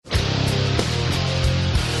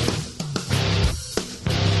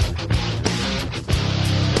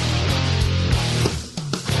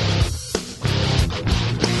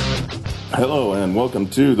Hello and welcome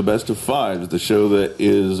to the Best of Fives, the show that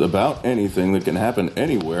is about anything that can happen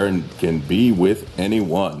anywhere and can be with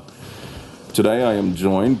anyone. Today I am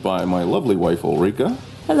joined by my lovely wife Ulrika.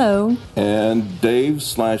 Hello. And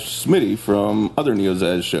Dave/Smitty from other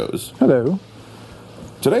NEOZAZ shows. Hello.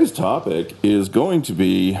 Today's topic is going to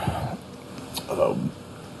be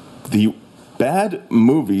the bad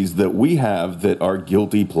movies that we have that are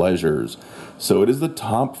guilty pleasures. So it is the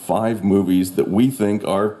top 5 movies that we think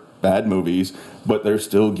are bad movies, but they're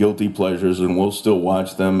still guilty pleasures, and we'll still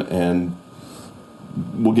watch them, and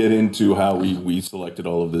we'll get into how we selected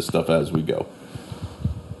all of this stuff as we go.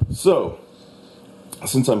 So,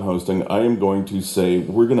 since I'm hosting, I am going to say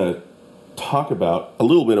we're going to talk about a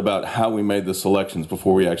little bit about how we made the selections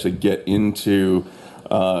before we actually get into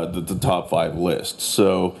the top 5 list.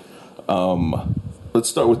 So, let's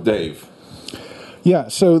start with Dave. Yeah,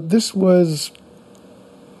 so this was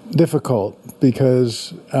difficult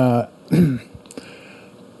because there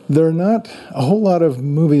are not a whole lot of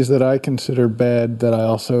movies that I consider bad that I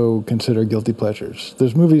also consider guilty pleasures.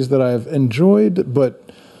 There's movies that I've enjoyed but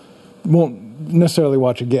won't necessarily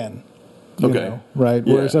watch again. Okay. Right?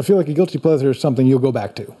 Yeah. Whereas I feel like a guilty pleasure is something you'll go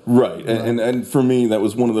back to. Right. And for me, that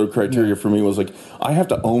was one of the criteria for me was like, I have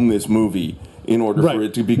to own this movie in order for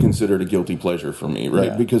it to be considered a guilty pleasure for me, right?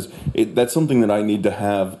 Yeah. Because that's something that I need to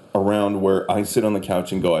have around where I sit on the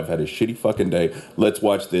couch and go, I've had a shitty fucking day. Let's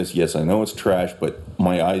watch this. Yes, I know it's trash, but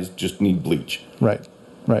my eyes just need bleach. Right.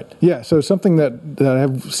 Right. Yeah, so something that I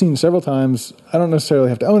have seen several times. I don't necessarily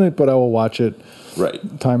have to own it, but I will watch it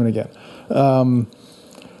time and again.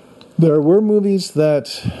 There were movies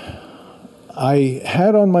that I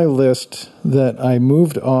had on my list that I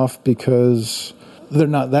moved off because they're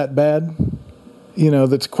not that bad.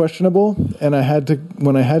 That's questionable, and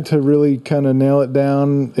when I had to really kind of nail it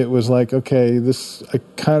down, it was like, okay,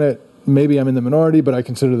 maybe I'm in the minority, but I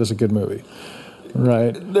consider this a good movie,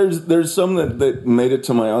 right? There's some that made it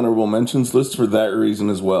to my honorable mentions list for that reason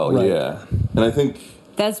as well, yeah. And I think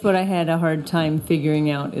that's what I had a hard time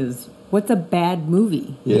figuring out is what's a bad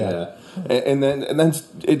movie? Yeah. And then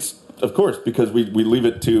it's of course because we leave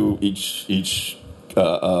it to each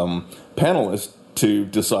panelist to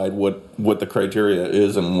decide what the criteria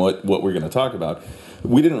is and what we're going to talk about.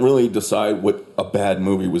 We didn't really decide what a bad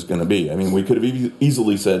movie was going to be. I mean, we could have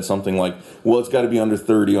easily said something like, well, it's got to be under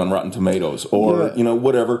 30 on Rotten Tomatoes or,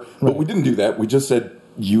 whatever. Right. But we didn't do that. We just said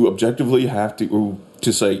you objectively have to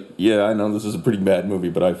say, yeah, I know this is a pretty bad movie,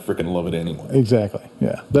 but I freaking love it anyway. Exactly.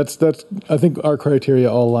 Yeah. That's I think our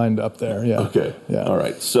criteria all lined up there. Yeah. Okay. Yeah. All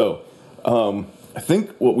right. So, I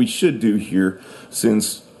think what we should do here,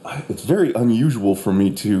 since it's very unusual for me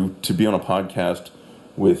to be on a podcast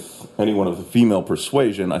with anyone of the female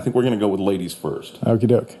persuasion, I think we're going to go with ladies first. Okie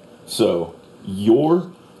doke. So,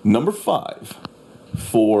 your number 5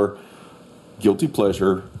 for guilty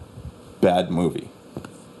pleasure bad movie.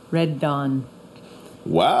 Red Dawn.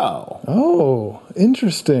 Wow. Oh,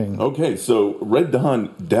 interesting. Okay, so Red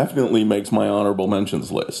Dawn definitely makes my honorable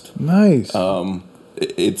mentions list. Nice.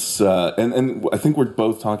 It's and I think we're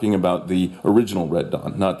both talking about the original Red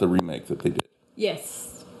Dawn, not the remake that they did.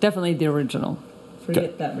 Yes, definitely the original.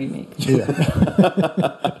 Forget that remake. Yeah.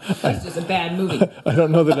 That's just a bad movie. I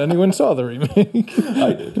don't know that anyone saw the remake.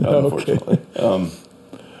 I did, unfortunately.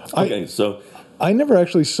 Okay, so I never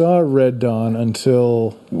actually saw Red Dawn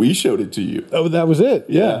until we showed it to you. Oh, that was it.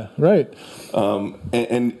 Yeah. Right.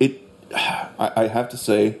 And it, I have to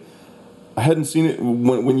say, I hadn't seen it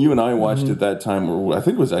when you and I watched it that time. Or I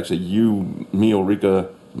think it was actually you, me, Ulrika,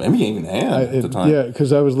 maybe even Ann at the time. Yeah,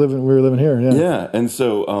 because we were living here. Yeah. Yeah, and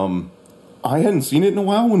so I hadn't seen it in a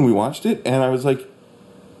while when we watched it, and I was like,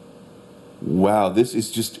 wow, this is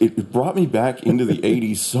just, it brought me back into the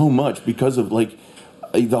 80s so much because of like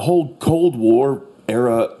the whole Cold War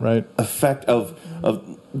era effect of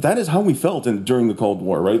that is how we felt during the Cold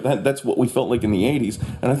War, right? That's what we felt like in the 80s,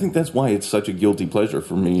 and I think that's why it's such a guilty pleasure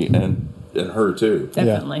for me and her too.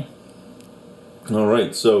 Definitely. Yeah. All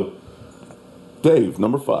right, so Dave,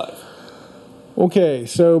 number 5. Okay,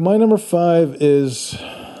 so my number 5 is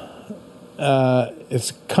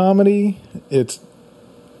it's comedy. It's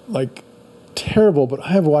like terrible, but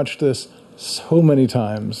I have watched this so many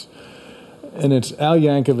times, and it's Al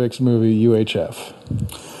Yankovic's movie UHF.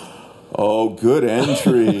 Oh, good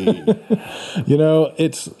entry.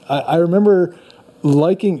 I remember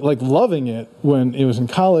loving it when it was in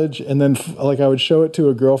college, and then I would show it to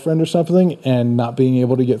a girlfriend or something and not being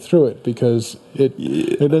able to get through it because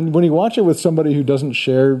and then when you watch it with somebody who doesn't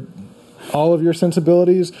share all of your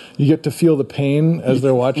sensibilities. You get to feel the pain as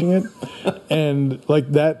they're watching it. And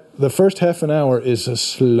like that, the first half an hour is a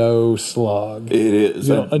slow slog. It is.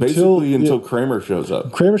 You know, until Kramer shows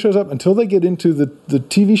up. Kramer shows up until they get into the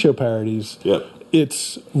TV show parodies. Yep.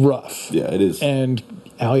 It's rough. Yeah, it is. And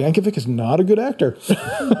Al Yankovic is not a good actor.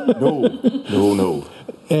 No.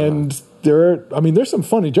 And there's some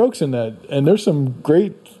funny jokes in that, and there's some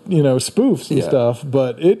great, spoofs and stuff,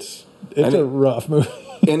 but it's a rough movie.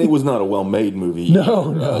 And it was not a well-made movie.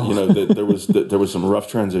 No. There was some rough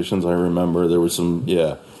transitions. I remember there was some.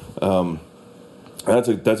 Yeah, that's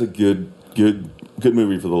a good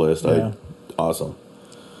movie for the list. Yeah. Awesome.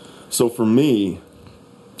 So for me,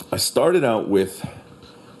 I started out with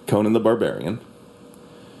Conan the Barbarian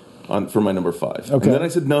for my number 5. Okay. And then I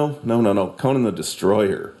said no, Conan the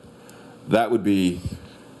Destroyer. That would be.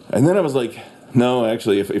 And then I was like, no,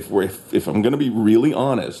 actually, if I'm going to be really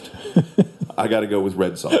honest. I got to go with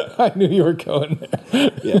Red Sonja. I knew you were going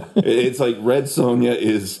there. Yeah, it's like Red Sonja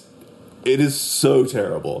is so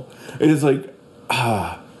terrible. It is like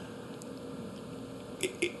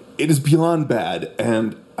it is beyond bad,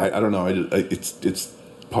 and I don't know. It's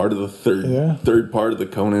part of the third part of the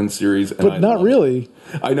Conan series, and but not really.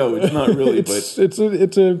 I know it's not really, it's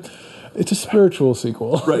a spiritual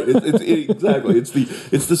sequel, right? Exactly. It's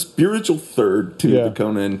the spiritual third to the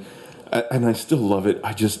Conan, and I still love it.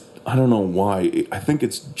 I don't know why. I think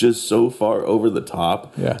it's just so far over the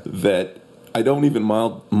top that I don't even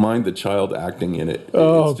mind the child acting in it.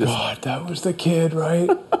 God, that was the kid, right?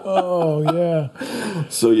 Oh, yeah.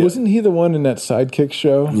 So wasn't he the one in that Sidekick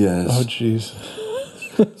show? Yes. Oh, jeez.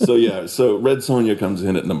 So Red Sonja comes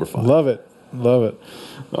in at number 5. Love it.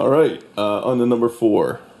 All right, on to number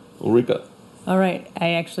 4, Ulrika. All right,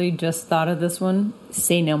 I actually just thought of this one.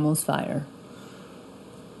 St. Elmo's Fire.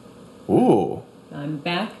 Ooh. I'm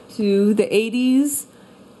back to the 80s.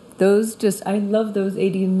 I love those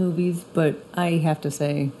 80s movies, but I have to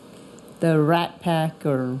say, the Rat Pack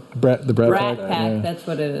or... the Brat Pack, yeah. that's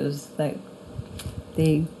what it is. Like,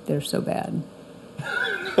 they're so bad.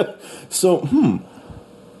 So,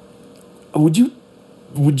 would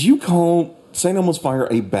you call St. Elmo's Fire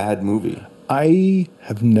a bad movie? I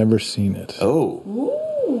have never seen it. Oh. Ooh.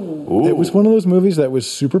 It was one of those movies that was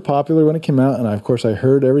super popular when it came out, and of course I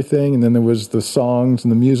heard everything, and then there was the songs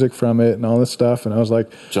and the music from it and all this stuff, and I was like...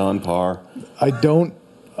 John Parr.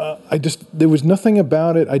 There was nothing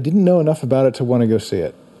about it. I didn't know enough about it to want to go see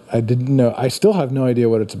it. I still have no idea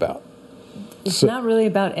what it's about. It's not really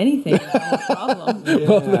about anything. That's the problem. Yeah,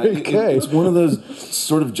 well, okay. It's one of those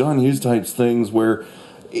sort of John Hughes types things where...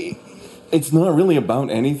 It's not really about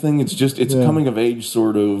anything. It's a coming of age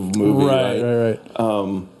sort of movie, right.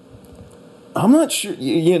 I'm not sure.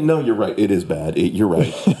 Yeah, no, you're right. It is bad. You're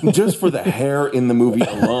right. Just for the hair in the movie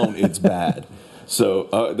alone, it's bad.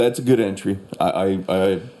 So that's a good entry.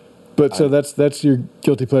 So that's your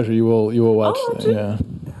guilty pleasure. You will watch. Watch it. Yeah,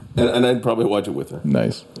 and I'd probably watch it with her.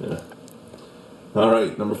 Nice. Yeah. All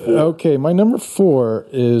right, number 4. Okay, my number 4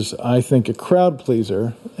 is, I think, a crowd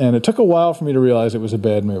pleaser, and it took a while for me to realize it was a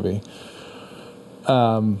bad movie.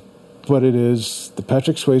 But it is the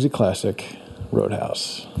Patrick Swayze classic,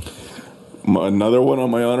 Roadhouse. Another one on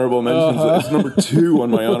my honorable mentions list. It's number 2 on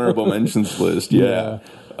my honorable mentions list. Yeah.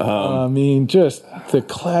 I mean, just the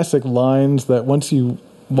classic lines that once you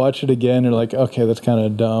watch it again, you're like, okay, that's kind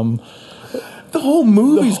of dumb. The whole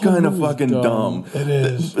movie's kind of fucking dumb. It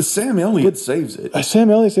is. Sam Elliott saves it. Sam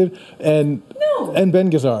Elliott saved it, and Ben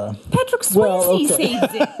Gazzara. Patrick Swayze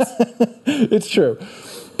saves it. It's true.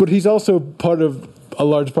 But he's also a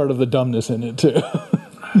large part of the dumbness in it, too.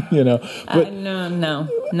 But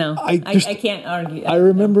No. I can't argue. I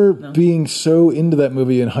remember being so into that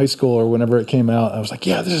movie in high school or whenever it came out. I was like,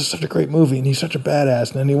 yeah, this is such a great movie, and he's such a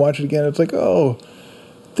badass. And then you watch it again, it's like, oh,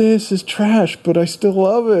 this is trash, but I still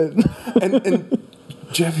love it. and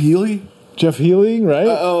Jeff Healey? Jeff Healey, right?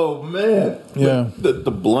 Oh, man. Yeah.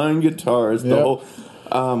 The blind guitarist, the whole...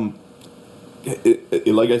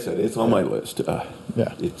 like I said, it's on my list.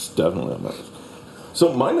 It's definitely on my list.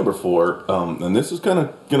 So my number 4, and this is kind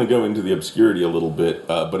of going to go into the obscurity a little bit,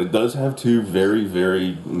 but it does have 2 very,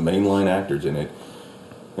 very mainline actors in it.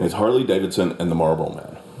 And it's Harley Davidson and the Marlboro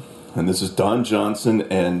Man. And this is Don Johnson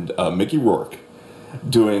and Mickey Rourke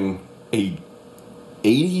doing a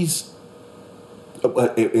 80s...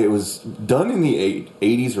 It was done in the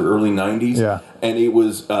 80s or early 90s, and it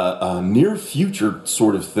was a near future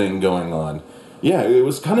sort of thing going on. Yeah, it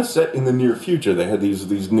was kind of set in the near future. They had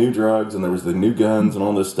these new drugs, and there was the new guns and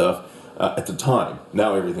all this stuff at the time.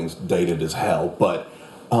 Now everything's dated as hell, but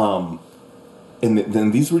and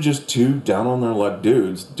then these were just 2 down on their luck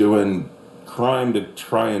dudes doing crime to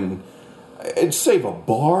try and It'd Save a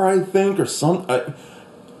Bar, I think, or some.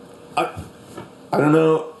 I don't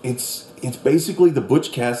know. It's basically the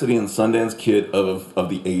Butch Cassidy and Sundance Kid of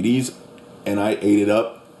the '80s, and I ate it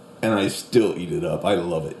up, and I still eat it up. I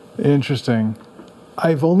love it. Interesting.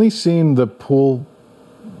 I've only seen the pool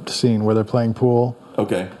scene where they're playing pool.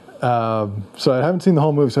 Okay. So I haven't seen the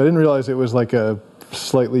whole movie, so I didn't realize it was like a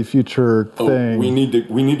slightly future thing. We need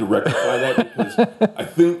to rectify that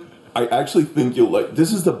because I actually think you'll like.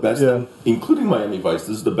 This is the best thing, including Miami Vice.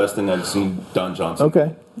 This is the best thing I've seen Don Johnson.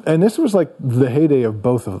 Okay, and this was like the heyday of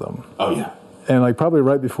both of them. Oh yeah, and like probably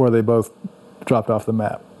right before they both dropped off the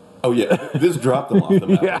map. Oh yeah, this dropped them off the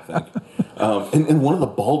map. I think, and one of the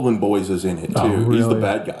Baldwin boys is in it too. Oh, really? He's the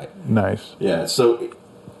bad guy. Nice. Yeah. So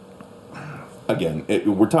again,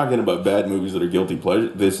 we're talking about bad movies that are guilty pleasure.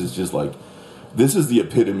 This is just like. This is the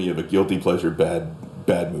epitome of a guilty pleasure bad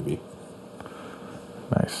movie.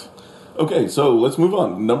 Nice. Okay, so let's move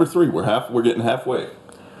on. Number 3, we're getting halfway.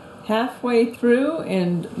 Halfway through,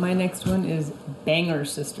 and my next one is Banger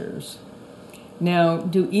Sisters. Now,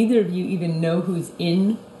 do either of you even know who's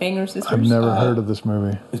in Banger Sisters? I've never heard of this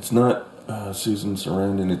movie. It's not Susan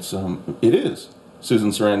Sarandon. It is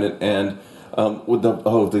Susan Sarandon and with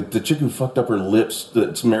the chick who fucked up her lips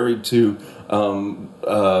that's married to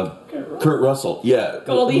Kurt Russell. Yeah.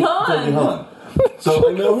 Goldie Hawn. So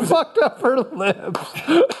I know who fucked up her lips.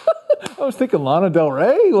 I was thinking Lana Del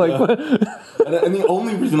Rey. Like, and the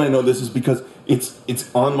only reason I know this is because it's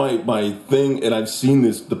on my thing, and I've seen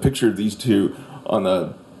the picture of these two on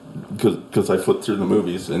the because I flipped through the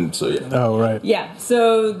movies, and so yeah. Oh right. Yeah.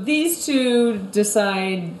 So these two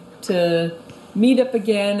decide to meet up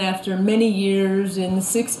again after many years. In the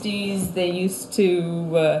 60s, they used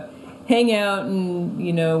to hang out and,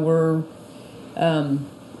 were,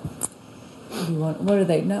 what are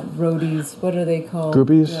they? Not roadies. What are they called?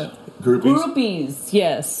 Groupies? Groupies,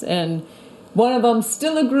 yes. And one of them's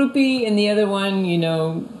still a groupie, and the other one,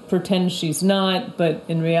 pretends she's not, but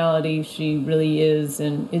in reality, she really is.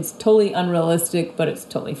 And it's totally unrealistic, but it's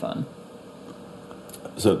totally fun.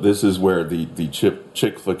 So this is where the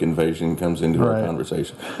chick flick invasion comes into our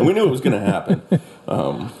conversation, and we knew it was going to happen,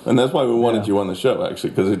 and that's why we wanted you on the show,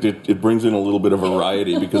 actually, because it brings in a little bit of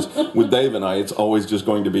variety. Because with Dave and I, it's always just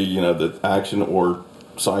going to be the action or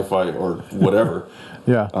sci-fi or whatever.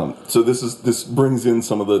 Yeah. So this brings in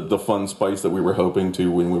some of the fun spice that we were hoping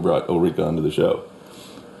to when we brought Ulrika onto the show.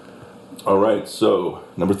 All right, so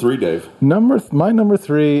number 3, Dave. My number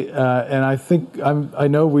 3, and I think I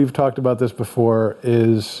know we've talked about this before,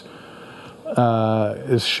 is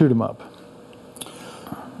Shoot 'Em Up.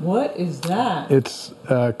 What is that? It's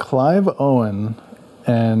Clive Owen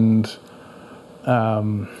and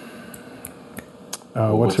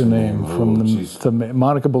what's her name from the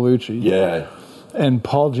Monica Bellucci? Yeah. And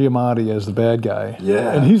Paul Giamatti as the bad guy.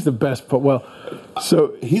 Yeah. And he's the best. But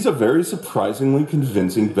so he's a very surprisingly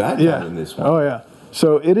convincing bad guy in this one. Oh yeah.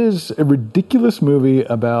 So it is a ridiculous movie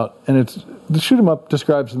about, and the Shoot 'Em Up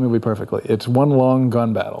describes the movie perfectly. It's one long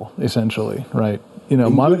gun battle, essentially, right?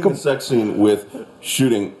 Monica, a sex scene with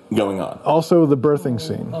shooting going on. Also the birthing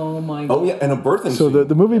scene. Oh my God. Oh yeah, and a birthing scene. So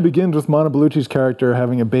the movie begins with Monica Bellucci's character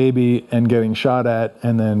having a baby and getting shot at,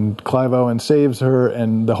 and then Clive Owen saves her,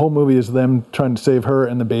 and the whole movie is them trying to save her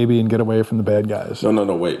and the baby and get away from the bad guys.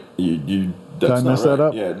 No, wait. You Did I mess that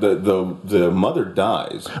up? Yeah, the mother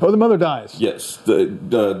dies. Oh, the mother dies. Yes,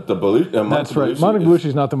 Monica That's right. Monica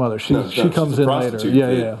Bellucci's not the mother. She comes in later.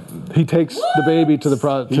 Yeah. He takes the baby to the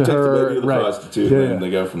prostitute. He takes the baby to the prostitute, and then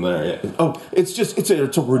they go from there. Yeah. Oh, it's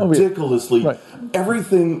a ridiculously.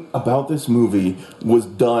 Everything about this movie was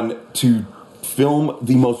done to film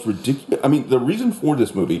the most ridiculous. I mean, the reason for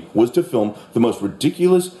this movie was to film the most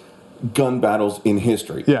ridiculous gun battles in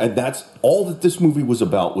history. Yeah. And that's all that this movie was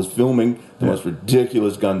about, was filming the most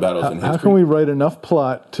ridiculous gun battles in history. How can we write enough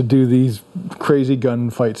plot to do these crazy gun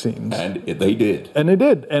fight scenes? And they did. And they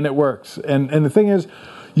did, and it works. And the thing is,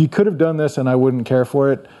 you could have done this and I wouldn't care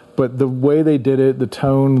for it, but the way they did it, the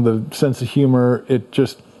tone, the sense of humor, it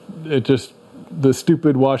just the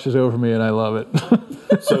stupid washes over me and I love it.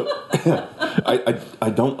 So I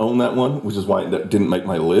don't own that one, which is why it didn't make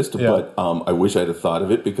my list, but I wish I'd have thought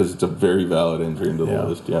of it because it's a very valid entry into the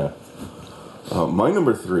list. Yeah. My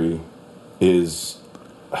number 3 is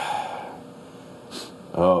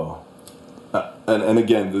and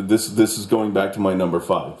again, this is going back to my number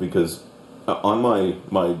 5 because on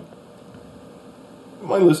my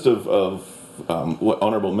list of what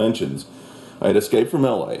honorable mentions, I had Escape from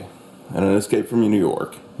L.A. and an Escape from New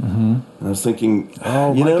York. Mm-hmm. And I was thinking,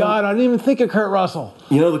 oh my God, I didn't even think of Kurt Russell.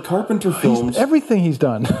 The Carpenter films, everything he's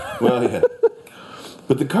done. Well, yeah,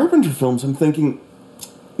 but the Carpenter films, I'm thinking,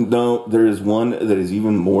 No, there is one that is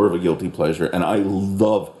even more of a guilty pleasure, and I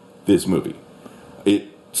love this movie. It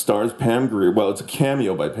stars Pam Grier. Well, it's a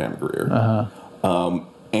cameo by Pam Grier.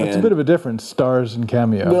 And That's a bit of a difference, stars and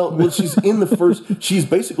cameo. Well, she's in the first. She's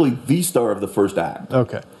basically the star of the first act.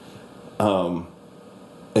 Okay. And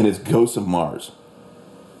it's Ghosts of Mars.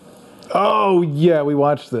 Oh, yeah, we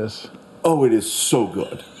watched this. Oh, it is so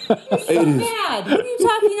good. It's so bad. What are you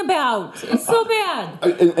talking about? It's so bad.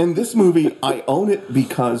 And this movie, I own it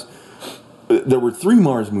because there were 3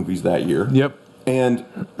 Mars movies that year. Yep. And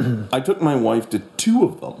I took my wife to 2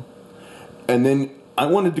 of them. And then I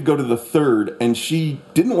wanted to go to the 3rd, and she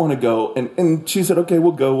didn't want to go. And she said, okay,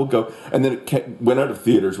 we'll go. And then it went out of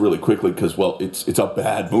theaters really quickly because, well, it's a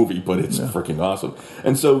bad movie, but it's freaking awesome.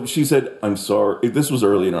 And so she said, I'm sorry. This was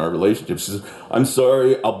early in our relationship. She says, I'm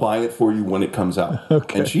sorry, I'll buy it for you when it comes out.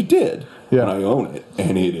 Okay. And she did. Yeah. And I own it.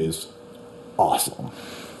 And it is awesome.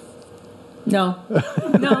 No.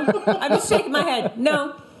 I'm just shaking my head.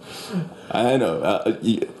 No. I know.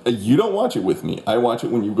 You don't watch it with me. I watch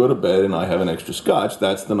it when you go to bed and I have an extra scotch.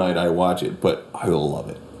 That's the night I watch it, but I love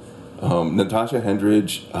it. Natasha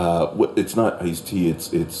Hendridge, it's not Ice-T,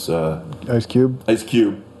 it's Ice Cube. Ice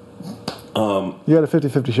Cube. You got a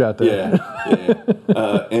 50-50 shot there.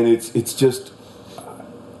 Yeah. And it's just,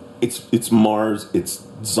 it's Mars, it's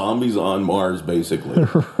zombies on Mars, basically.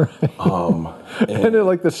 Right. And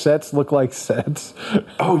like the sets look like sets.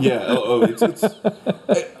 Oh, yeah.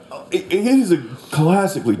 It is a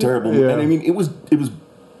classically terrible movie. Yeah. And I mean, it was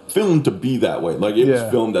filmed to be that way. Like, it was Yeah.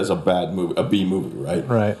 filmed as a bad movie, a B movie, right?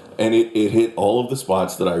 Right. And it hit all of the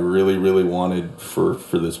spots that I really, really wanted for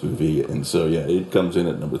this movie. And so, yeah, it comes in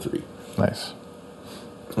at number 3. Nice.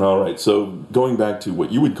 All right. So, going back to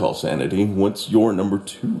what you would call sanity, what's your number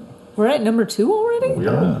 2? We're at number 2 already? We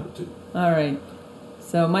are at number 2. All right.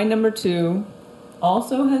 So my number 2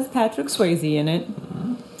 also has Patrick Swayze in it.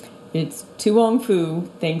 It's Tu Wong Fu,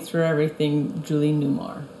 Thanks for Everything, Julie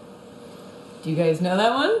Newmar. Do you guys know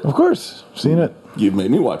that one? Of course. Seen it. You've made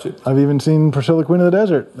me watch it. I've even seen Priscilla Queen of the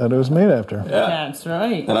Desert that it was made after. Yeah. That's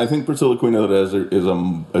right. And I think Priscilla Queen of the Desert is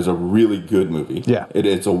a really good movie. Yeah.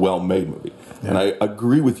 It's a well-made movie. Yeah. And I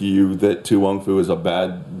agree with you that Tu Wong Fu is a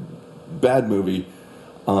bad movie.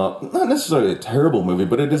 Not necessarily a terrible movie,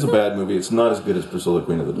 but it is a bad movie. It's not as good as Priscilla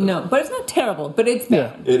Queen of the Desert. No, but it's not terrible, but it's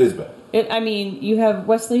bad. Yeah. It is bad. I mean, you have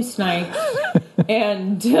Wesley Snipes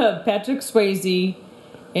and Patrick Swayze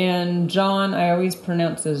and John, I always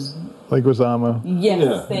pronounce as... Leguizamo. Yes,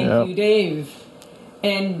 Yeah. thank you, Dave.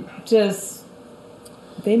 And just,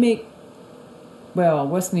 they make... Well,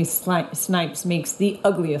 Wesley Snipes makes the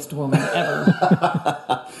ugliest woman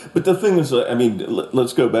ever. But the thing is, I mean,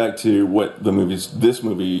 let's go back to what this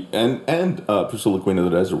movie and Priscilla Queen of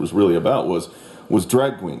the Desert was really about was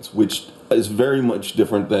drag queens, which is very much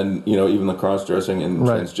different than, even the cross-dressing and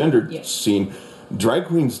transgender scene. Drag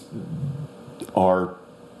queens are,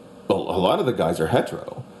 a lot of the guys are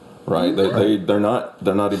hetero, right? They're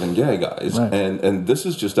not even gay guys, right. and this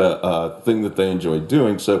is just a thing that they enjoy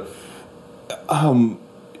doing. So,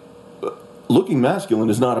 looking masculine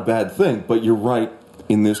is not a bad thing, but you're right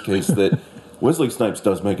in this case that Wesley Snipes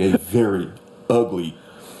does make a very ugly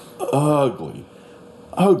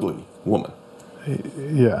woman.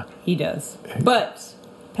 Yeah. He does. But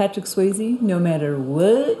Patrick Swayze, no matter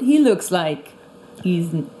what he looks like,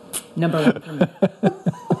 he's number 1 for me.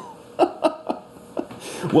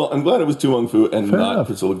 Well, I'm glad it was Tu Wong Fu and Fair not enough.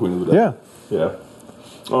 Priscilla Queen of the Desert. Yeah.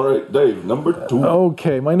 All right, Dave, number 2.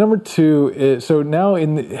 Okay, my number 2 is... So now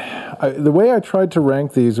the way I tried to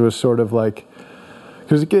rank these was sort of like...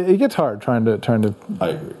 Because it gets hard trying to I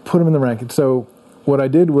agree. put them in the ranking. So what I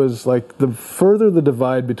did was, like, the further the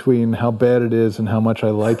divide between how bad it is and how much I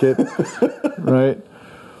like it, right?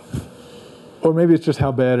 Or maybe it's just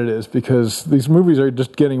how bad it is, because these movies are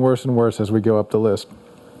just getting worse and worse as we go up the list.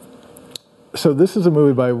 So this is a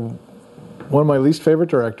movie by one of my least favorite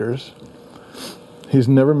directors. He's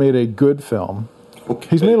never made a good film. Okay.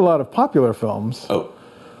 He's made a lot of popular films. Oh.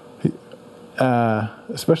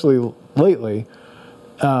 Especially lately.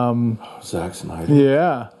 Zack Snyder.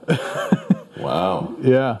 Yeah. Wow.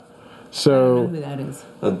 Yeah. I So don't know who that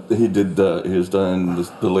is. He's done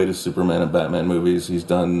the latest Superman and Batman movies. He's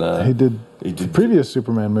done. he did the previous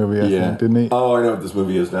Superman movie, I think, didn't he? Oh, I know what this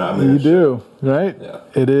movie is now. You do, right? Yeah.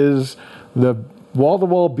 It is the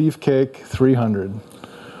wall-to-wall Beefcake 300.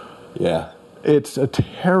 Yeah. It's a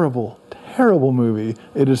terrible, terrible movie.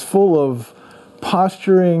 It is full of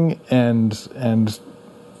posturing and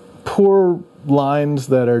poor lines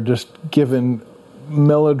that are just given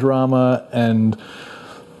melodrama and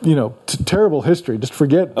terrible history. Just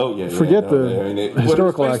forget. Oh yeah. Forget the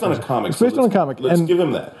historical It's based on actors. a comic. It's based on a comic. Let's and give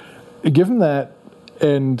him that. give him that.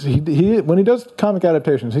 And he when he does comic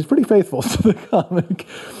adaptations, he's pretty faithful to the comic,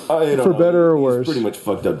 I don't for know. better or He's worse. pretty much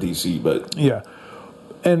fucked up DC, but Yeah,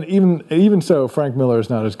 and even so, Frank Miller is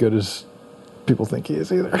not as good as people think he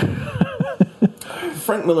is either.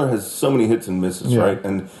 Frank Miller has so many hits and misses, Yeah. right?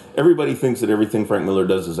 And everybody thinks that everything Frank Miller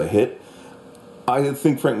does is a hit. I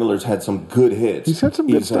think Frank Miller's had some good hits. He's had some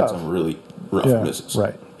good He's had stuff. some really rough misses.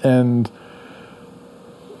 Right. And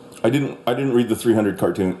I didn't read the 300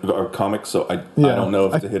 cartoon or comics, so I don't know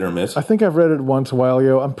if it's a hit or miss. I think I've read it once a while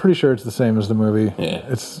ago. I'm pretty sure it's the same as the movie. Yeah.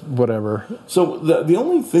 It's whatever. So the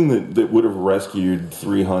only thing that would have rescued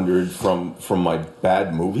 300 from my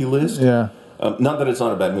bad movie list, Yeah. not that it's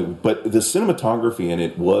not a bad movie, but the cinematography in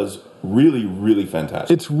it was really, really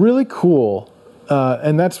fantastic. It's really cool.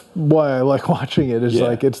 And that's why I like watching it. Is Yeah.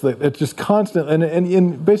 like it's just constant,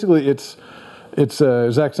 and basically it's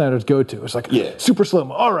Zack Snyder's go-to. It's like super slow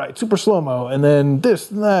mo, all right, super slow mo, and then this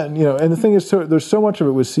and that, and, And the thing is, there's so much of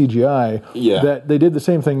it was CGI that they did the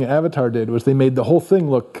same thing Avatar did. Was they made the whole thing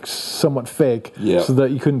look somewhat fake, so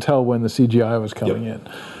that you couldn't tell when the CGI was coming in.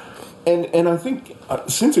 And I think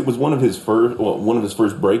since it was one of his first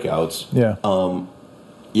breakouts,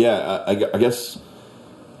 I guess.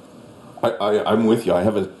 I'm with you. I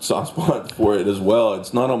have a soft spot for it as well.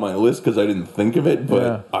 It's not on my list because I didn't think of it,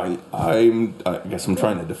 but I guess I'm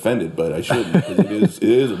trying to defend it, but I shouldn't because it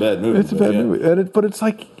is a bad movie. It's a bad movie, but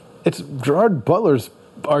it's Gerard Butler's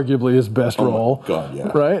arguably his best role. My God,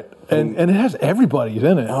 yeah, right, and it has everybody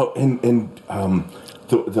in it. Oh, and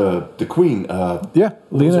the Queen,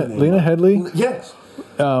 Lena Headey, yes.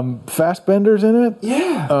 Fassbender's in it.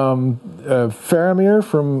 Yeah. Faramir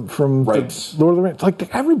from right. Lord of the Rings.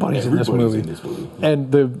 Like everybody's in this movie.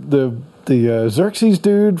 And the Xerxes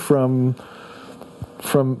dude from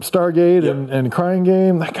Stargate and Crying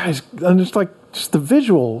Game. That guy's just the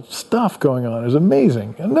visual stuff going on is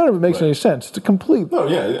amazing. And none of it makes any sense. It's a complete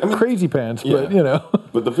crazy pants, but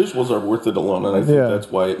But the visuals are worth it alone, and I think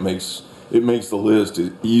that's why it makes the list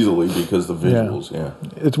easily because the visuals,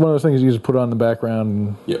 It's one of those things you just put on the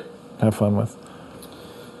background and have fun with.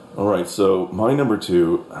 All right, so my number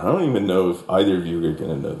 2, I don't even know if either of you are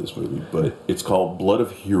going to know this movie, but it's called Blood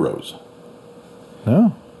of Heroes.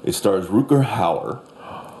 No. It stars Rutger Hauer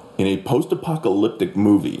in a post-apocalyptic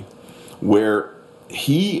movie where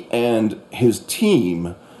he and his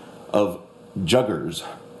team of juggers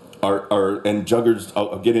and juggers,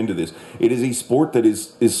 I'll get into this. It is a sport that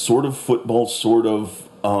is sort of football, sort of,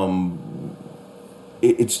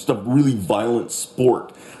 it's just a really violent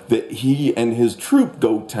sport that he and his troop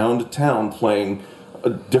go town to town playing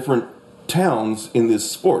different towns in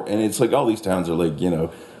this sport. And it's like all these towns are like,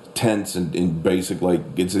 tents and basic, like,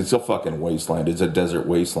 it's a fucking wasteland. It's a desert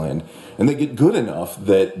wasteland. And they get good enough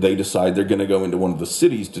that they decide they're going to go into one of the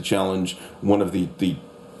cities to challenge one of the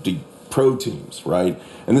pro teams, right?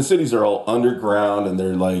 And the cities are all underground, and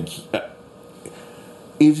they're like,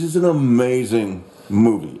 it's just an amazing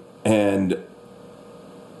movie. And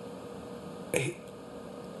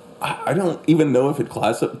I don't even know if it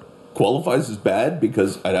qualifies as bad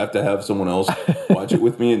because I'd have to have someone else watch it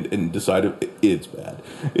with me and decide if it's bad.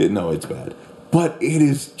 It's bad. But it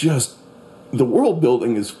is just, the world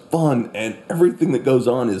building is fun, and everything that goes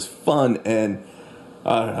on is fun, and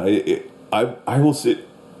I will sit.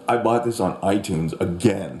 I bought this on iTunes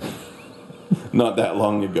again not that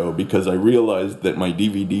long ago because I realized that my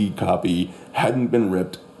DVD copy hadn't been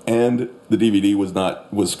ripped and the DVD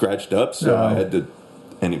was scratched up, so I had to.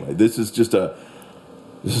 Anyway, this is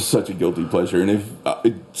such a guilty pleasure, and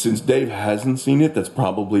since Dave hasn't seen it, that's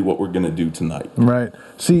probably what we're going to do tonight. Right.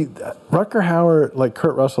 See, Rutger Hauer, like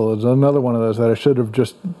Kurt Russell, is another one of those that I should have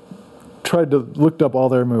just tried to look up all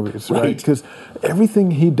their movies, right? Because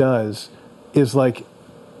everything he does is like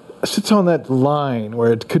sits on that line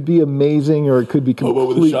where it could be amazing or it could be complete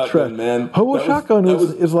Hobo with a Shotgun, man. Hobo Shotgun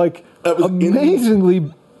is like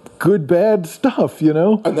amazingly good bad stuff,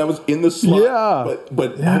 And that was in the slot. Yeah.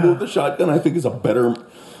 But Hobo with the Shotgun, I think, is a better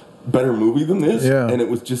movie than this. Yeah. And it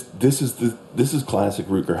was just this is classic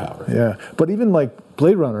Rutger Hauer. Yeah. But even like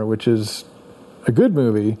Blade Runner, which is a good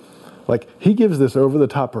movie, like he gives this over the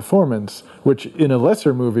top performance, which in a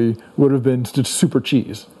lesser movie would have been just super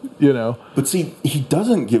cheese, But see, he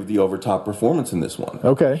doesn't give the over top performance in this one.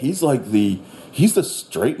 Okay. He's the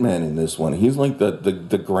straight man in this one. He's like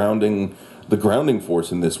the grounding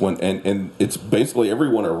force in this one, and it's basically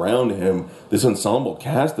everyone around him, this ensemble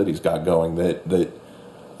cast that he's got going that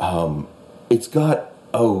it's got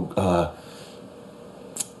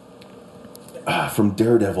from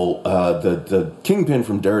Daredevil, the Kingpin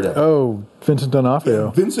from Daredevil. Oh, Vincent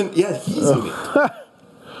D'Onofrio. Vincent, yeah, he's in it.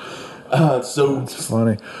 So It's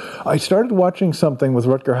funny. I started watching something with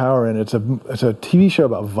Rutger Hauer, and it's a TV show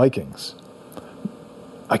about Vikings.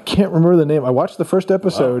 I can't remember the name. I watched the first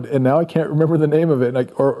episode, and now I can't remember the name of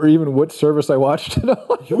it, or even what service I watched it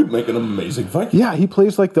on. he would make an amazing Viking. Yeah, he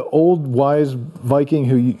plays like the old wise Viking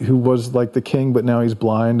who was like the king, but now he's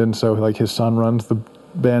blind, and so like his son runs the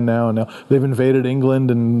band now, and now they've invaded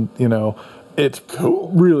England, and it's Cool.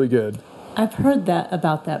 really good. I've heard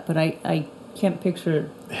about that, but I can't picture it.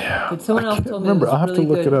 Yeah, But someone I else can't told remember. me it was I'll have really to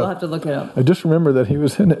look good. it up. We'll have to look it up. I just remember that he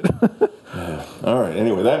was in it. All right.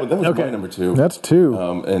 Anyway, that was Okay. my number 2. That's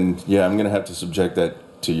 2. And yeah, I'm gonna have to subject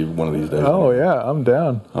that to you one of these days. Oh yeah, I'm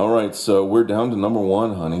down. All right. So we're down to number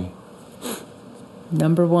 1, honey.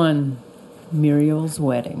 Number 1, Muriel's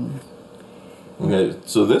Wedding. Okay.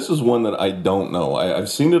 So this is one that I don't know. I've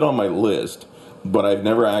seen it on my list, but I've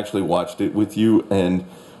never actually watched it with you. And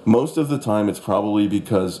most of the time, it's probably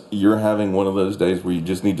because you're having one of those days where you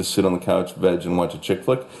just need to sit on the couch, veg, and watch a chick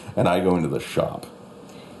flick, and I go into the shop.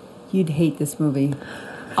 You'd hate this movie.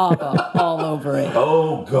 ABBA all over it.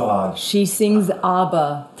 Oh, God. She sings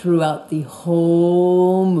ABBA throughout the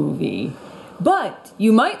whole movie. But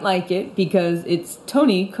you might like it because it's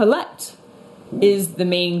Toni Collette is the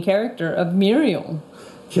main character of Muriel.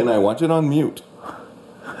 Can I watch it on mute?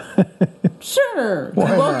 Sure. You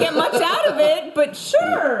won't get much out of it, but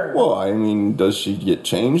sure. Well, I mean, does she get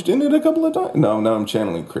changed in it a couple of times? No, I'm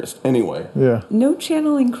channeling Chris. Anyway. Yeah. No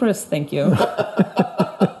channeling Chris, thank you.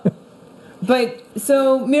 But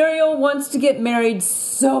so Muriel wants to get married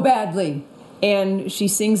so badly. And she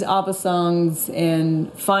sings ABBA songs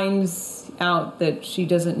and finds out that she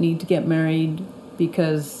doesn't need to get married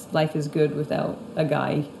because life is good without a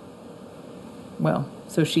guy. Well,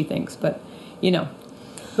 so she thinks, but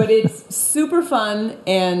But it's super fun,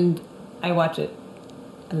 and I watch it.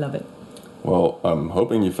 I love it. Well, I'm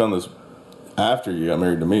hoping you found this after you got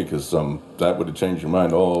married to me, because that would have changed your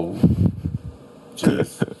mind. Oh,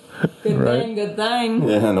 jeez. Good Right. thing, good thing.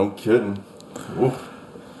 Yeah, no kidding. Oof.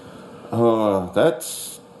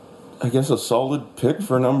 That's, I guess, a solid pick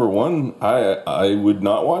for number 1. I would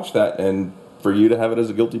not watch that, and for you to have it as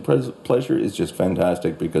a guilty pleasure is just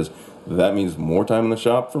fantastic, because that means more time in the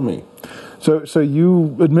shop for me. So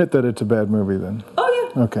you admit that it's a bad movie then?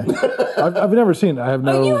 Oh, yeah. Okay. I've never seen it. I have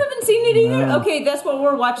no. Oh, you haven't seen it either? No. Okay, that's what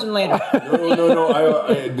we're watching later. No, I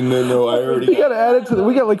already. We got to add it to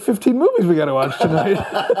we got like 15 movies we got to watch tonight.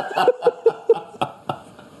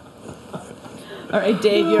 All right,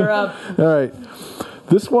 Dave, you're up. All right.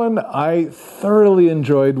 This one I thoroughly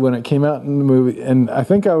enjoyed when it came out in the movie, and I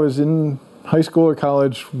think I was in high school or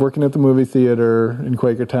college working at the movie theater in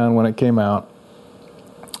Quakertown when it came out.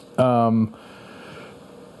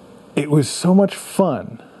 It was so much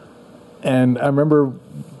fun, and I remember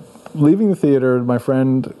leaving the theater, and my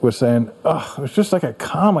friend was saying, "Oh, it was just like a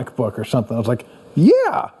comic book or something." I was like,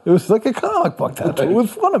 "Yeah, it was like a comic book. That's what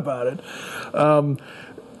was fun about it."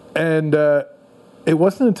 And it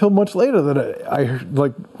wasn't until much later that I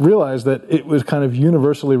realized that it was kind of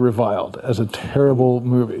universally reviled as a terrible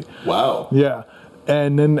movie. Wow. Yeah.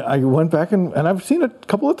 And then I went back and I've seen it a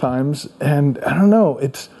couple of times, and I don't know,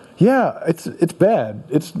 it's bad.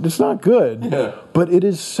 It's not good. Yeah. But it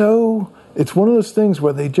is so, it's one of those things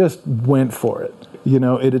where they just went for it.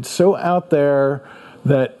 It's so out there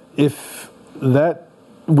that if that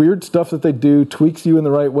weird stuff that they do tweaks you in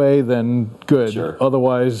the right way, then good. Sure.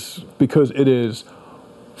 Otherwise, because it is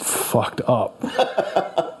fucked up.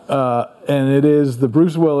 And it is the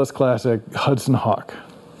Bruce Willis classic, Hudson Hawk.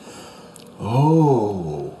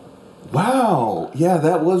 Oh, wow. Yeah,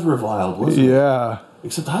 that was reviled, wasn't it? Yeah.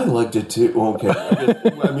 Except I liked it too. Okay.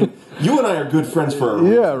 I mean, you and I are good friends for a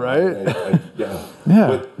reason. Yeah, right? Yeah.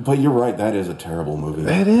 Yeah. But you're right, that is a terrible movie.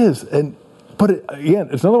 It is. But again,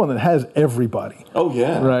 it's another one that has everybody. Oh,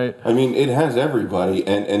 yeah. Right. I mean, it has everybody,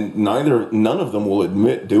 and none of them will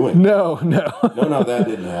admit doing it. No. No, that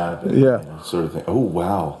didn't happen. Yeah. Sort of thing. Oh,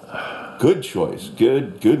 wow. Good choice.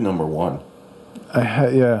 Good number 1.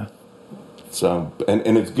 Yeah. So,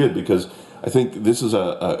 and it's good because I think this is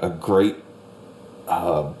a great,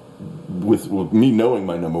 with me knowing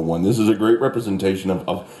my number 1, this is a great representation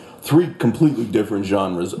of 3 completely different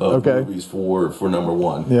genres of movies for number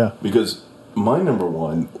 1. Yeah. Because my number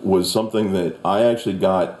 1 was something that I actually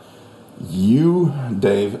got you,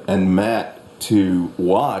 Dave, and Matt to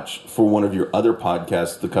watch for one of your other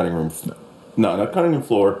podcasts, The Cutting Room. No, not Cutting Room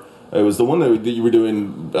Floor. It was the one that you were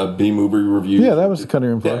doing B-movie reviews. Yeah, that was The Cutting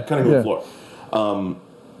Room Floor. Yeah, Cutting Room Floor.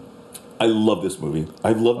 I love this movie.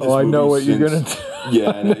 I love this movie. I know what you're going to do.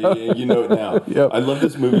 Yeah, you know it now. Yep. I love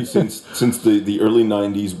this movie since the early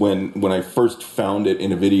 90s when I first found it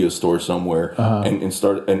in a video store somewhere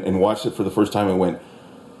and watched it for the first time and went,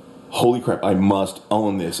 holy crap, I must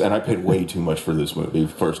own this. And I paid way too much for this movie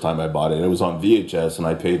first time I bought it. It was on VHS, and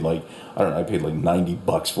I paid like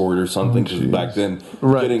 $90 for it or something. Because back then,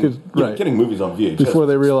 getting movies on VHS. Before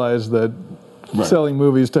they realized that selling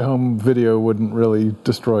movies to home video wouldn't really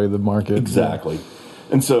destroy the market. Exactly.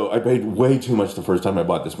 And so I paid way too much the first time I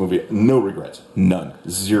bought this movie. No regrets. None.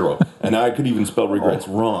 Zero. And I could even spell regrets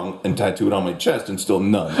wrong and tattoo it on my chest and still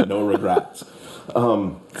none. No regrets.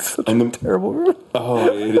 Terrible movie.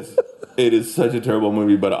 Oh, it is such a terrible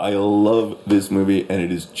movie, but I love this movie, and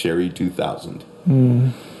it is Cherry 2000.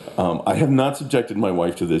 I have not subjected my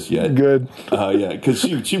wife to this yet. Good. Yeah, because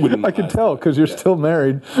she wouldn't. I can tell, because you're still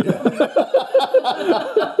married.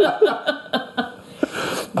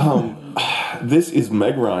 This is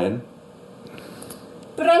Meg Ryan.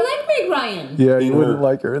 But I like Meg Ryan. Yeah, you wouldn't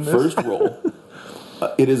like her in this. First role.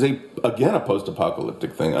 It is again a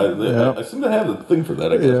post-apocalyptic thing. I seem to have a thing for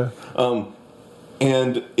that, I guess. Yeah.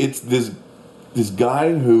 And it's this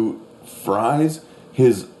guy who fries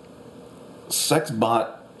his sex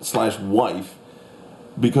bot / wife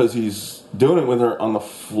because he's doing it with her on the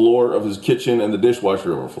floor of his kitchen and the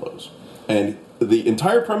dishwasher overflows. And the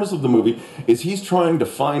entire premise of the movie is he's trying to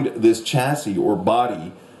find this chassis or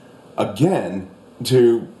body again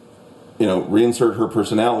to, reinsert her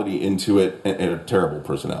personality into it, and a terrible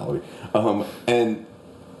personality. And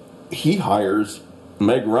he hires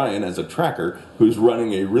Meg Ryan as a tracker who's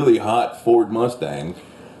running a really hot Ford Mustang,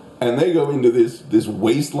 and they go into this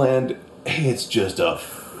wasteland. It's just a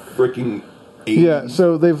freaking 80s. Yeah,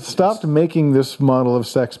 so they've stopped making this model of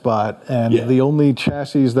sex bot, and the only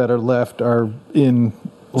chassis that are left are in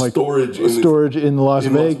storage in Las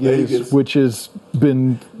Vegas, which has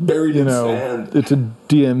been buried in sand. It's a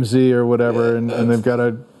DMZ or whatever, and they've got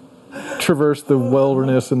to traverse the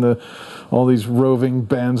wilderness and all these roving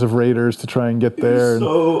bands of raiders to try and get there. It's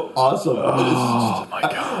so awesome. Oh my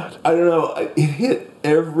God. I don't know. It hit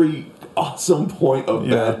every awesome point of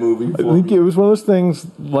bad movie for me. I think it was one of those things,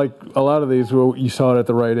 like a lot of these, where you saw it at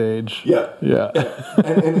the right age. Yeah.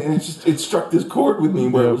 And it struck this chord with me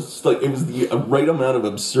where it was just like, it was the right amount of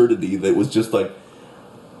absurdity that was just like,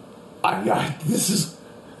 this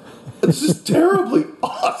is terribly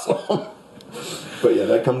awesome. But yeah,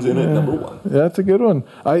 that comes in at number one. Yeah, that's a good one.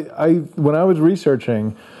 I when I was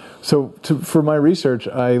researching, for my research,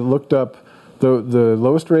 I looked up the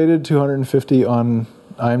lowest rated 250 on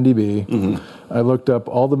IMDb. Mm-hmm. I looked up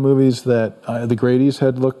all the movies that the Grady's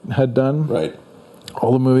had done. Right.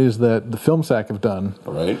 All the movies that the Film Sack have done.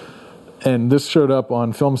 Right. And this showed up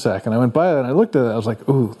on Film Sack, and I went by it and I looked at it. I was like,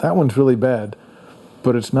 "Ooh, that one's really bad,"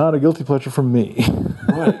 but it's not a guilty pleasure from me.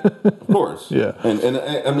 Right. Of course. Yeah. And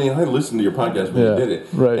I mean, I listened to your podcast when you did it.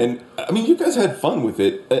 Right. And I mean, you guys had fun with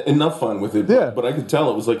it, enough fun with it. Yeah. But I could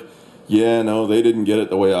tell it was like, yeah, no, they didn't get it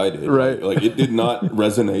the way I did. Right. Like it did not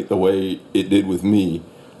resonate the way it did with me.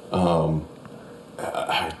 So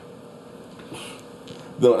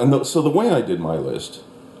the way I did my list,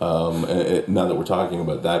 now that we're talking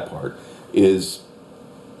about that part, is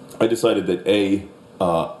I decided that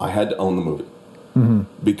I had to own the movie. Mm-hmm.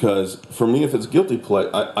 Because for me, if it's guilty pleasure,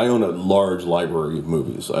 I own a large library of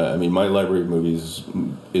movies. I mean, my library of movies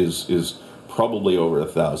is probably over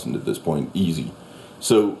 1,000 at this point, easy.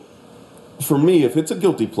 So for me, if it's a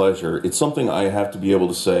guilty pleasure, it's something I have to be able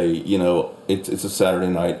to say, it's a Saturday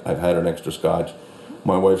night, I've had an extra scotch,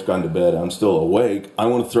 my wife's gone to bed, I'm still awake, I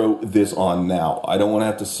want to throw this on now. I don't want to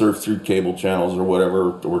have to surf through cable channels or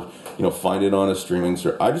whatever, or find it on a streaming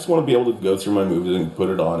service. I just want to be able to go through my movies and put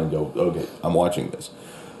it on and go, okay, I'm watching this.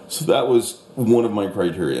 So that was one of my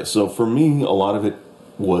criteria. So for me, a lot of it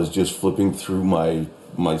was just flipping through my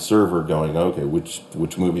server going, okay, which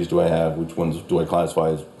movies do I have? Which ones do I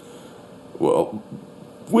classify as,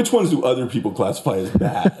 which ones do other people classify as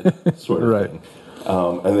bad? Sort of thing.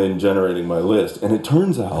 And then generating my list. And it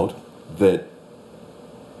turns out that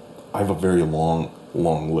I have a very long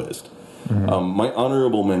list. Mm-hmm. My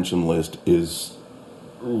honorable mention list is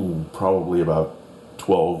probably about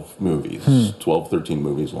 12 movies, 12, 13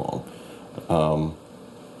 movies long.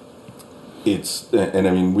 And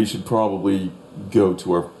I mean, we should probably go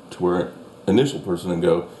to our initial person and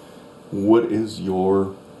go, what is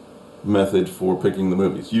your method for picking the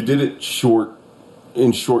movies? You did it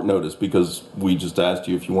in short notice because we just asked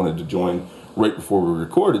you if you wanted to join right before we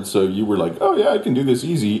recorded, so you were like, oh yeah, I can do this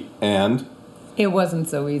easy, and it wasn't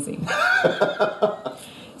so easy.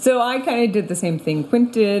 So I kind of did the same thing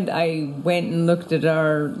Quint did. I went and looked at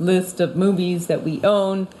our list of movies that we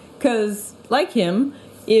own, because like him,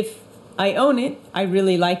 if I own it, I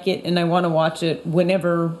really like it, and I want to watch it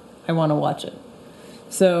whenever I want to watch it.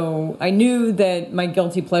 So I knew that my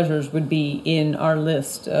guilty pleasures would be in our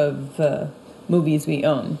list of movies we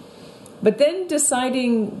own. But then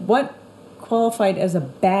deciding what qualified as a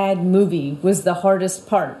bad movie was the hardest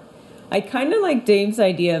part. I kind of like Dave's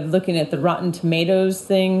idea of looking at the Rotten Tomatoes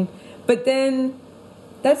thing, but then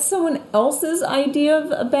that's someone else's idea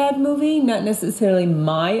of a bad movie, not necessarily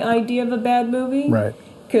my idea of a bad movie. Right.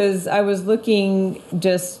 Because I was looking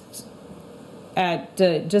just at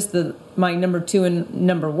my number 2 and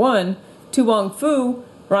number 1, Tu Wong Fu,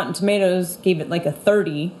 Rotten Tomatoes gave it like a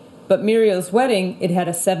 30, but Muriel's Wedding, it had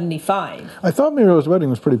a 75. I thought Muriel's Wedding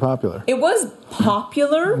was pretty popular. It was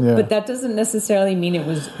popular, Yeah. but that doesn't necessarily mean it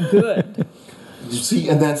was good. You see,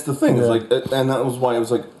 and that's the thing. Yeah. It's like, and that was why I was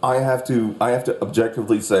like, I have to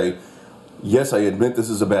objectively say, yes, I admit this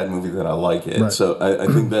is a bad movie, that I like it. Right. So I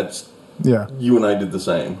think that's, Yeah. you and I did the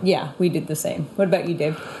same. Yeah, we did the same. What about you,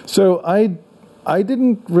 Dave? So I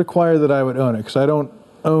didn't require that I would own it because I don't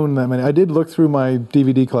own that many. I did look through my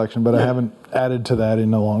DVD collection, but I haven't added to that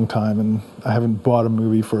in a long time, and I haven't bought a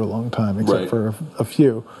movie for a long time, except for a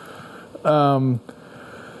few.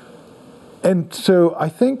 And so I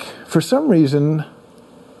think for some reason,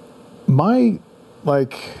 my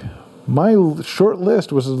short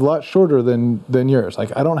list was a lot shorter than yours.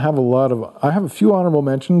 Like I don't have I have a few honorable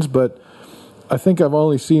mentions, but I think I've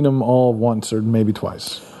only seen them all once or maybe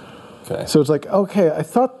twice. Okay. So it's like, okay, I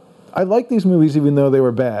thought I liked these movies even though they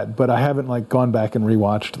were bad, but I haven't like gone back and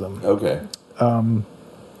rewatched them. Okay.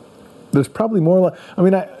 There's probably more.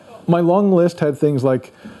 My long list had things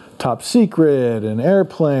like Top Secret and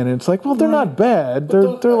Airplane, and it's like, well, they're not bad. They're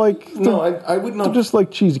like I would not. they're just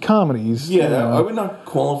like cheesy comedies. Yeah, you know? I would not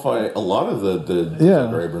qualify a lot of the Yeah.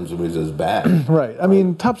 J.J. Abrams movies as bad. Right. I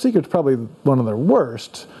mean, Top Secret's probably one of their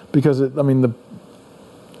worst because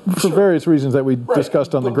for various reasons that we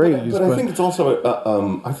discussed on the Grady's. But I think it's also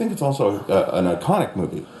an iconic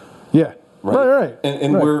movie. Yeah. Right.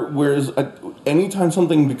 And right. whereas anytime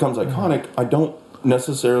something becomes iconic, I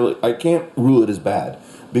can't rule it as bad,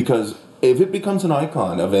 because if it becomes an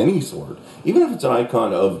icon of any sort, even if it's an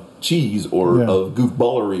icon of cheese or of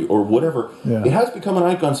goofballery or whatever, it has become an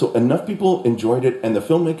icon. So enough people enjoyed it, and the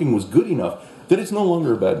filmmaking was good enough that it's no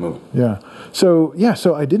longer a bad movie. Yeah. So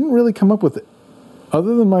I didn't really come up with it.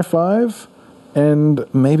 Other than my 5 and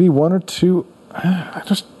maybe 1 or 2, I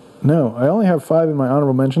only have 5 in my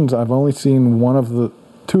honorable mentions. I've only seen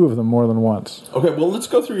 2 of them more than once. Okay, well, let's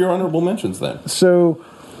go through your honorable mentions then. So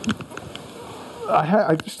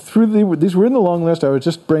I just threw these were in the long list. I was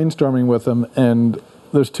just brainstorming with them, and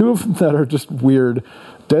there's 2 of them that are just weird: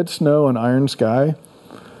 Dead Snow and Iron Sky.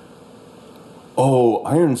 Oh,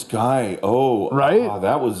 Iron Sky. Oh, right.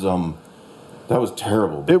 That was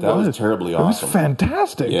terrible. That was terribly awesome. It was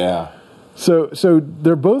fantastic. Yeah. So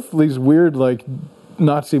they're both these weird like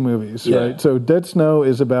Nazi movies, right? So Dead Snow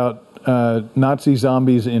is about Nazi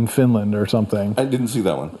zombies in Finland or something. I didn't see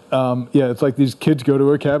that one. It's like these kids go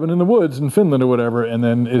to a cabin in the woods in Finland or whatever, and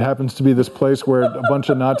then it happens to be this place where a bunch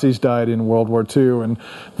of Nazis died in World War II, and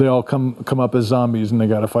they all come up as zombies, and they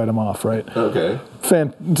got to fight them off, right? Okay.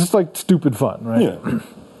 Just like stupid fun, right? Yeah.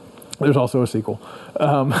 There's also a sequel.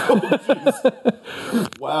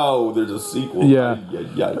 Wow, there's a sequel. Yeah.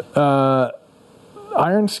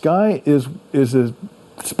 Iron Sky is a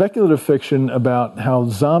speculative fiction about how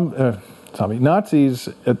Nazis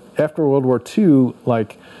after World War II,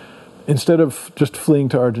 like instead of just fleeing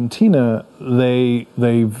to Argentina, they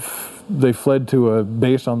fled to a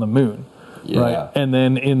base on the moon. Yeah. Right. And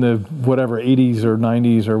then in the 80s or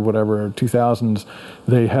 90s or whatever, 2000s,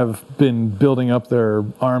 they have been building up their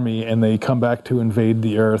army, and they come back to invade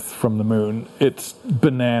the Earth from the moon. It's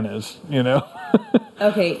bananas, you know?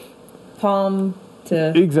 Okay. Palm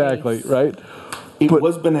to Exactly, face. right? It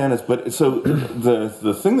was bananas, but so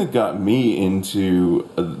the thing that got me into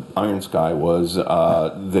Iron Sky was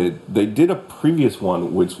that they did a previous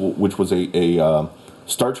one, which was a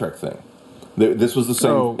Star Trek thing. This was the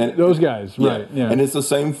same. Oh, those guys, right? Yeah, and it's the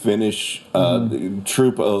same Finnish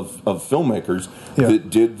troupe of filmmakers that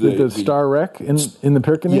did the Star Wreck in the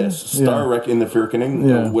Pirkening. Yes, Star Wreck in the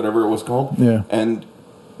Firkening, whatever it was called. Yeah, and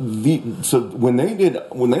so when they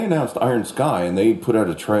announced Iron Sky and they put out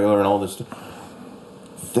a trailer and all this stuff,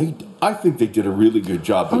 I think they did a really good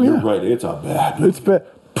job. But you're right, it's a bad movie. It's bad.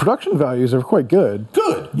 Production values are quite good.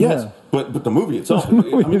 Good, yes. Yeah. But the movie itself,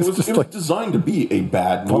 it was designed to be a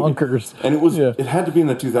bad movie. Bonkers. And it had to be in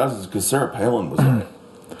the 2000s because Sarah Palin was in it.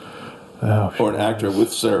 Or an actor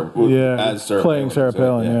with Sarah as Sarah playing Palin. Sarah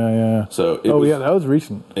Palin, yeah. So that was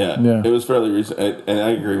recent. Yeah, it was fairly recent, and I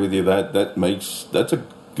agree with you that's a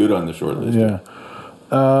good on the short list. Yeah.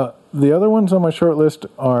 The other ones on my short list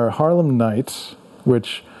are Harlem Nights,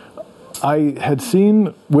 which I had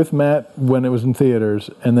seen with Matt when it was in theaters,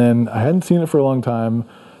 and then I hadn't seen it for a long time,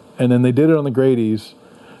 and then they did it on the Grady's,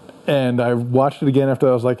 And I watched it again after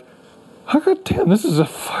that. I was like, oh, God damn, this is a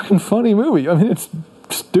fucking funny movie. I mean, it's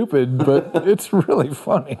stupid, but it's really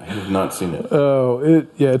funny. I have not seen it. Oh,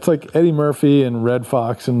 it's like Eddie Murphy and Red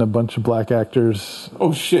Fox and a bunch of black actors.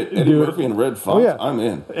 Oh shit, Eddie Murphy and Red Fox. Oh, yeah. I'm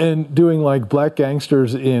in. And doing like black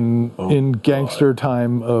gangsters in gangster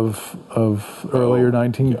time of earlier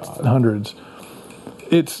 1900s.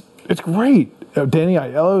 It's great. Danny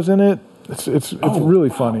Aiello's in it. It's really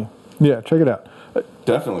funny. Yeah, check it out.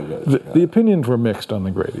 Definitely good. The opinions were mixed on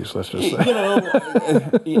the Grady's, let's just say. You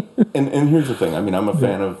know, and here's the thing. I mean, I'm a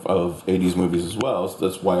fan of 80s movies as well, so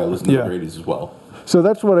that's why I listen to the Grady's as well. So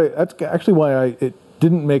that's actually why it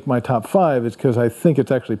didn't make my top 5, is because I think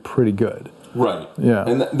it's actually pretty good. Right. Yeah.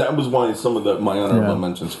 And that was why some of my honorable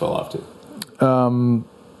mentions fell off too.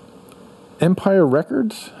 Empire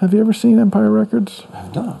Records. Have you ever seen Empire Records? I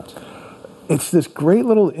have not. It's this great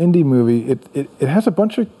little indie movie. It has a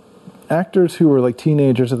bunch of actors who were like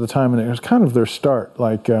teenagers at the time, and it was kind of their start.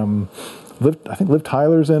 Like, I think Liv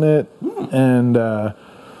Tyler's in it, and a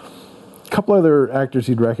couple other actors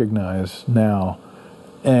you'd recognize now.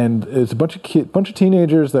 And it's a bunch of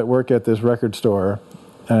teenagers that work at this record store,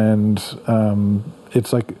 and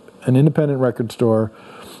it's like an independent record store,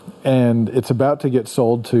 and it's about to get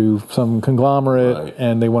sold to some conglomerate,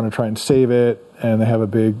 and they want to try and save it, and they have a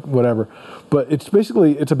big whatever. But it's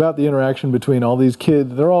about the interaction between all these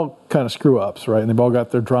kids. They're all kind of screw-ups, right? And they've all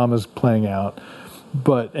got their dramas playing out.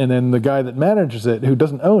 And then the guy that manages it, who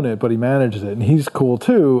doesn't own it, but he manages it, and he's cool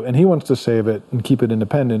too, and he wants to save it and keep it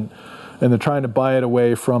independent. And they're trying to buy it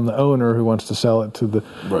away from the owner who wants to sell it to the...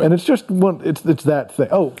 Right. And it's just it's that thing.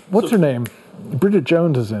 Oh, what's her name? Bridget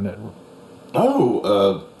Jones is in it.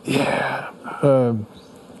 Oh, yeah.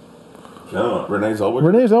 No, Renee Zellweger.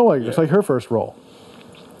 Renee Zellweger. Yeah. It's like her first role.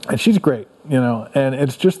 And she's great, you know. And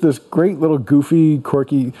it's just this great little goofy,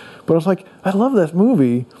 quirky... But I was like, I love this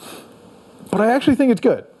movie, but I actually think it's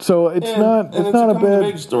good. So it's not a bad...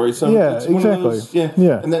 age story. So yeah, it's one exactly. Of those,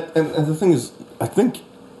 yeah. And the thing is, I think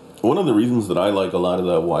one of the reasons that I like a lot of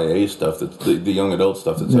the YA stuff, that's the young adult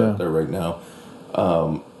stuff that's out there right now,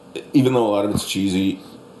 even though a lot of it's cheesy,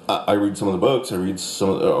 I read some of the books, or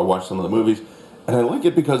watch some of the movies, and I like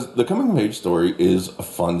it because the coming of age story is a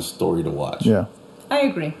fun story to watch. Yeah. I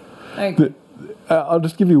agree. I'll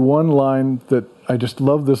just give you one line that I just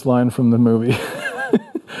love this line from the movie.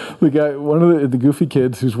 The guy, one of the goofy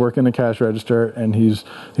kids who's working a cash register, and he's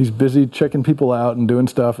busy checking people out and doing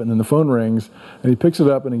stuff, and then the phone rings, and he picks it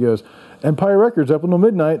up and he goes, "Empire Records up until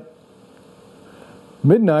midnight."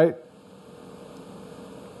 Midnight.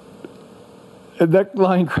 And that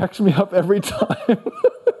line cracks me up every time.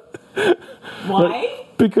 Why?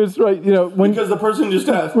 Because because the person just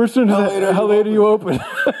asked, how late are you open?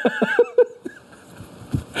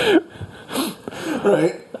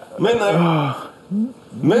 Right. Midnight.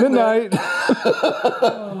 Midnight.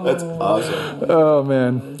 That's awesome. Oh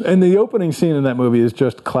man! And the opening scene in that movie is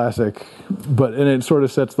just classic, and it sort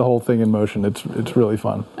of sets the whole thing in motion. It's really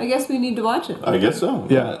fun. I guess we need to watch it. I guess so.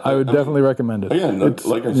 Yeah, I would definitely recommend it. Again,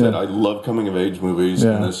 like I said, I love coming of age movies,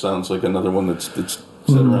 and this sounds like another one that's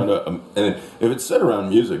set around and if it's set around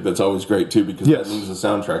music, that's always great too, because that means the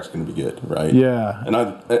soundtrack's going to be good, right? Yeah.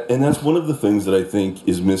 And that's one of the things that I think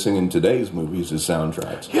is missing in today's movies is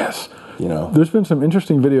soundtracks. Yes. There's been some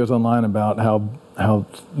interesting videos online about how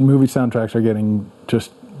movie soundtracks are getting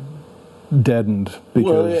just deadened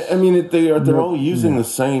because they're all using the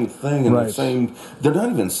same thing and the same. They're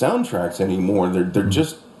not even soundtracks anymore. They're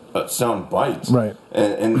just sound bites, right?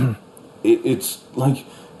 And it's like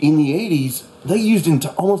in the 80s they used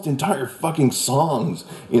almost entire fucking songs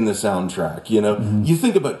in the soundtrack. You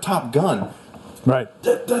think about Top Gun, right?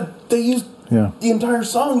 They used the entire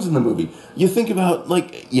songs in the movie. You think about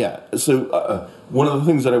So one of the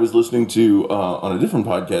things that I was listening to on a different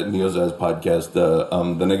podcast, NEOZAZ podcast, the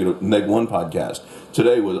Neg One podcast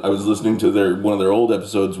today, I was listening to one of their old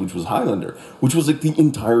episodes, which was Highlander, which was like the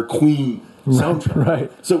entire Queen soundtrack.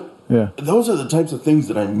 Right. So those are the types of things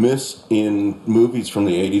that I miss in movies from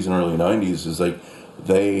the 80s and early 90s. Is like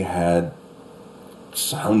they had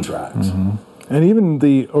soundtracks, and even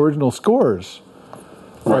the original scores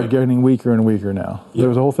are getting weaker and weaker now. There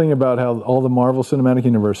was a whole thing about how all the Marvel Cinematic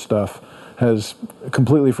Universe stuff has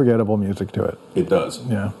completely forgettable music to it. It does.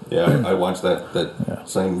 Yeah. Yeah, I watched that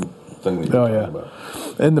same thing that you're talking about.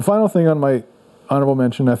 And the final thing on my honorable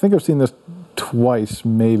mention, I think I've seen this twice,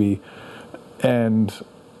 maybe, and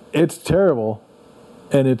it's terrible,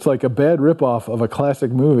 and it's like a bad ripoff of a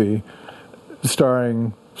classic movie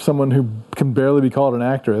starring someone who can barely be called an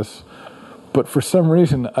actress. But for some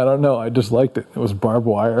reason, I don't know, I just liked it. It was Barbed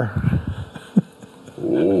Wire.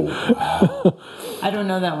 Oh. I don't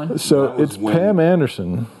know that one. So That was it's when Pam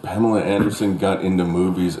Anderson. Pamela Anderson got into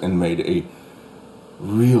movies and made a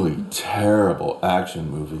really terrible action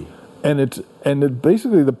movie. And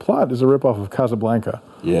basically the plot is a ripoff of Casablanca.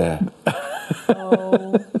 Yeah.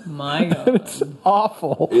 Oh my god. It's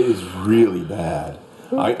awful. It is really bad.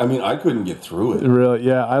 I mean, I couldn't get through it. Really,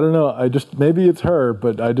 yeah. I don't know. Maybe it's her,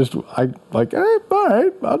 but all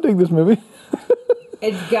right, I'll dig this movie.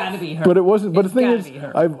 It's got to be her. But it wasn't. But It's the thing gotta is, be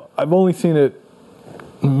her. I've only seen it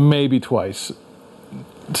maybe twice,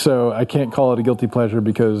 so I can't call it a guilty pleasure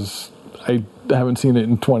because I haven't seen it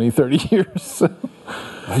in 20, 30 years. So.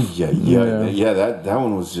 Yeah. That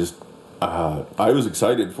one was just. I was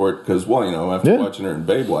excited for it because, after watching her in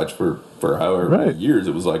Baywatch for however many years,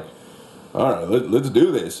 it was like, all right, let's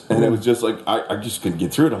do this. And it was just like, I just couldn't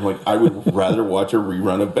get through it. I'm like, I would rather watch a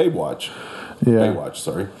rerun of Baywatch. Yeah. Baywatch,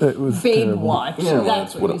 sorry. It was Babe terrible. Watch. Yeah,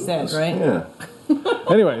 That's what you it said, was. right? Yeah.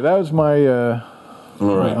 Anyway, that was my All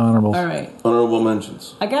right. honorables. All right. Honorable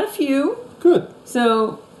mentions. I got a few. Good.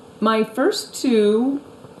 So my first two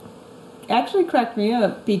actually cracked me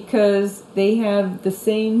up because they have the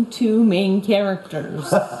same two main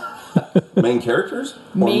characters. Main characters?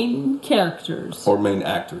 Main characters. Or main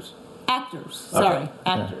actors? Actors. Sorry,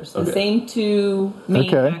 actors. The Okay. same two main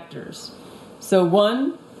Okay. actors. So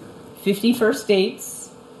one, 50 First Dates.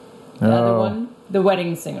 The other one, The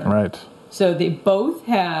Wedding Singer. Right. So they both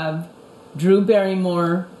have Drew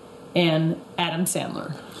Barrymore and Adam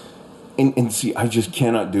Sandler. And see, I just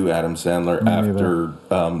cannot do Adam Sandler Me after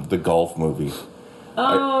the golf movie.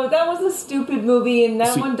 Oh, that was a stupid movie, and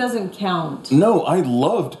that See- one doesn't count. No, I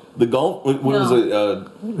loved the golf. What was No.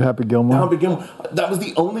 it? Happy Gilmore. Happy Gilmore. That was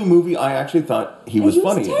the only movie I actually thought he was He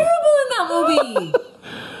funny was in. terrible in that movie.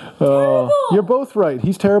 Terrible. You're both right.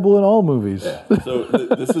 He's terrible in all movies. Yeah. So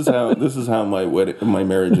this is how my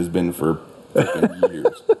marriage has been for freaking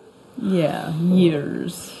years. Yeah,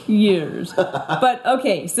 years. But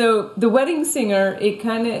okay, so The Wedding Singer,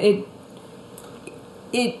 I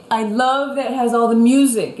love that it has all the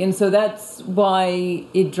music, and so that's why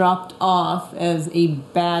it dropped off as a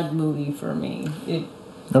bad movie for me.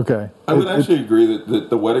 Okay. I would actually agree that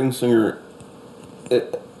the Wedding Singer,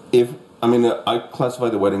 I classify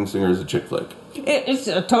the Wedding Singer as a chick flick. It's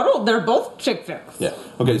a total. They're both chick flicks. Yeah.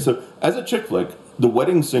 Okay. So as a chick flick, the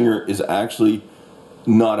Wedding Singer is actually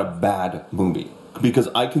not a bad movie because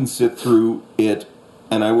I can sit through it,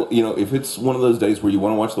 and I will. If it's one of those days where you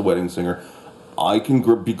want to watch the Wedding Singer, I can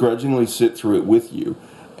begrudgingly sit through it with you,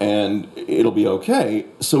 and it'll be okay.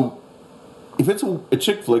 So if it's a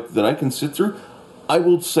chick flick that I can sit through, I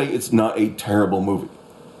will say it's not a terrible movie.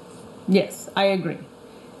 Yes, I agree.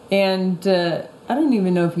 And I don't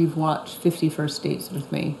even know if you've watched 50 First Dates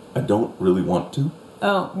with me. I don't really want to.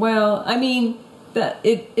 Oh, well, I mean,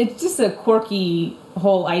 it's just a quirky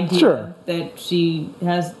whole idea Sure. that she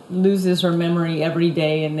loses her memory every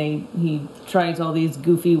day, and he tries all these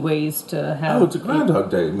goofy ways to have. Oh, it's a Groundhog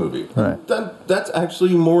Day movie. Right. That's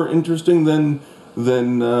actually more interesting than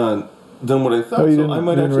what I thought. Oh, you so I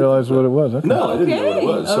might didn't actually realize what it was. Okay. No, I didn't know what it Okay,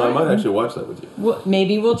 was. So all I might right. actually watch that with you. Well,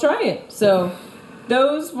 maybe we'll try it. So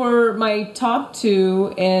those were my top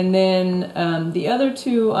two, and then the other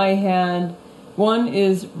two I had. One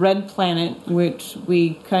is Red Planet, which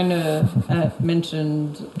we kind of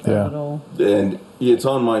mentioned a Yeah. little. And it's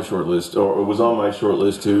on my short list, or it was on my short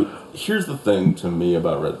list too. Here's the thing to me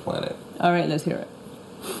about Red Planet. All right, let's hear it.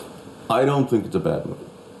 I don't think it's a bad movie.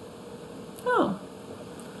 Oh.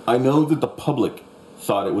 I know that the public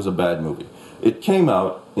thought it was a bad movie. It came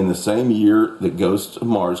out in the same year that Ghost of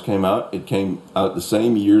Mars came out. It came out the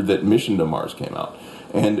same year that Mission to Mars came out.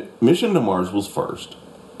 And Mission to Mars was first,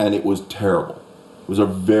 and it was terrible. It was a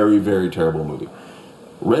very, very terrible movie.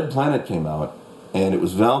 Red Planet came out, and it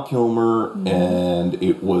was Val Kilmer, and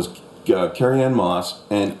it was Carrie-Anne Moss,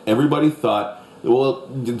 and everybody thought, well,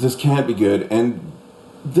 this can't be good. And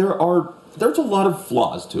there's a lot of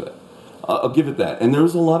flaws to it. I'll give it that. And there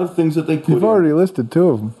was a lot of things that they put You've in. already listed two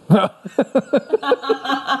of them.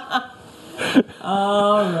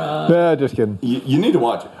 All right. Yeah, just kidding. You need to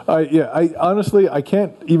watch it. I honestly, I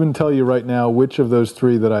can't even tell you right now which of those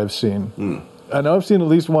three that I've seen. I know I've seen at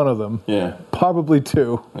least one of them. Yeah. Probably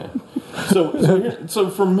two. Yeah. So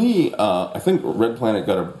for me, I think Red Planet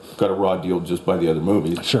got a raw deal just by the other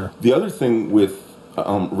movies. Sure. The other thing with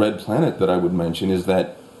Red Planet that I would mention is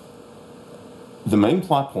that the main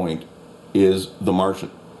plot point is The Martian.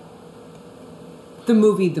 The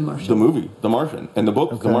movie, The Martian. The movie, The Martian, and the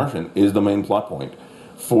book, The Martian, is the main plot point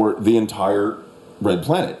for the entire Red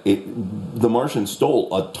Planet. The Martian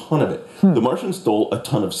stole a ton of it. The Martian stole a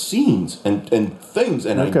ton of scenes and things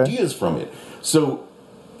and ideas from it. So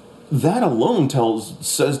that alone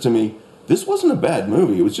says to me, this wasn't a bad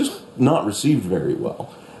movie. It was just not received very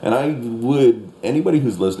well. And anybody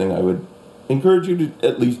who's listening, I would encourage you to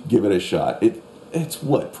at least give it a shot. It's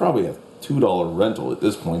probably a $2 rental at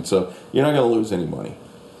this point, so you're not going to lose any money.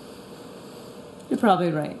 You're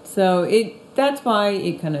probably right. So that's why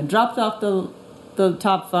it kind of dropped off the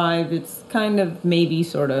top 5. It's kind of maybe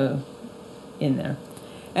sort of in there.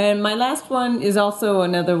 And my last one is also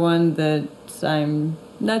another one that I'm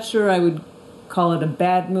not sure I would call it a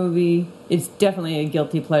bad movie. It's definitely a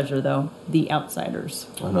guilty pleasure, though. The Outsiders.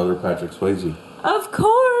 Another Patrick Swayze. Of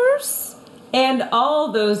course! And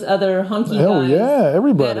all those other hunky guys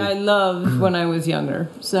everybody. that I loved when I was younger.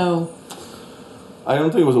 So I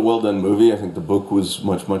don't think it was a well-done movie. I think the book was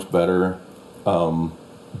much, much better.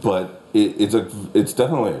 But it's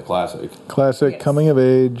definitely a classic. Classic, yes. Coming of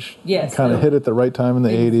age. Yes. Kind of hit at the right time in the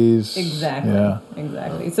 80s. Exactly. Yeah.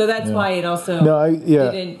 Exactly. So that's why it also...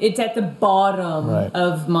 it's at the bottom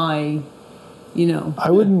of my,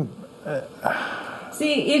 I wouldn't...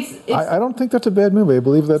 See, it's I don't think that's a bad movie. I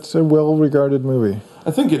believe that's a well-regarded movie. I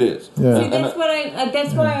think it is. Yeah. See, that's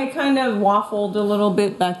why I kind of waffled a little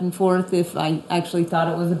bit back and forth if I actually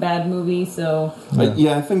thought it was a bad movie, so...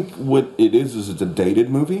 I think what it is it's a dated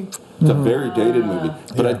movie. It's a very dated movie.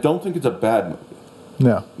 But I don't think it's a bad movie.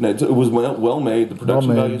 No. It was well made. The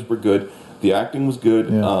production values were good. The acting was good.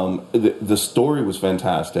 Yeah. The story was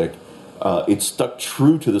fantastic. It stuck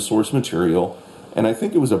true to the source material. And I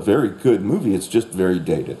think it was a very good movie. It's just very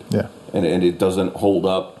dated. Yeah. And it doesn't hold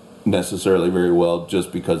up necessarily very well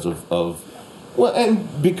just because of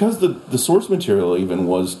and because the source material even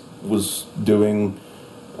was doing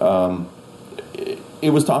it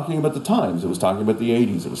was talking about the times. It was talking about the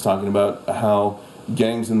 80s. It was talking about how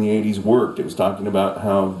gangs in the 80s worked. It was talking about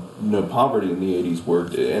how poverty in the 80s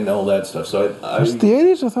worked and all that stuff. So was it the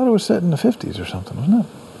 80s? I thought it was set in the 50s or something, wasn't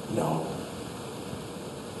it? No.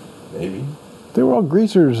 Maybe. They were all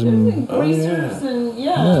greasers and... Greasers and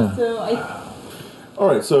so All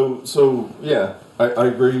right, so yeah, I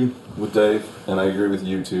agree with Dave, and I agree with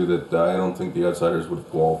you too that I don't think The Outsiders would have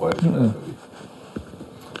qualified as a best movie.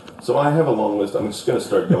 So I have a long list. I'm just going to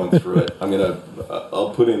start going through it.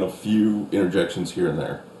 I'll put in a few interjections here and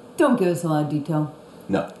there. Don't give us a lot of detail.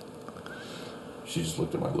 No. She just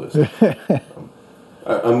looked at my list.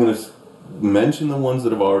 I'm going to mention the ones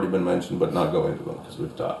that have already been mentioned, but not go into them because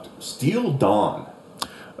we've talked. Steel Dawn.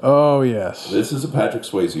 Oh, yes. This is a Patrick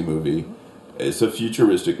Swayze movie. It's a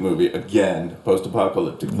futuristic movie. Again,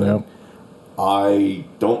 post-apocalyptic thing. Yep. I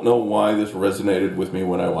don't know why this resonated with me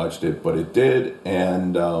when I watched it, but it did,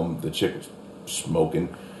 and the chick was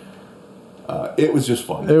smoking. It was just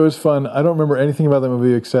fun. It was fun. I don't remember anything about that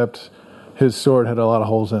movie except his sword had a lot of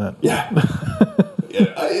holes in it. Yeah.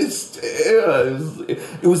 It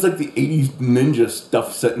was like the 80s ninja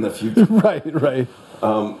stuff set in the future. Right.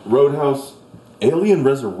 Roadhouse, Alien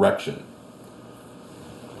Resurrection.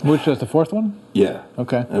 Which was the fourth one? Yeah.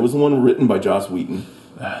 Okay. It was the one written by Joss Whedon.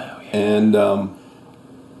 Oh, yeah. And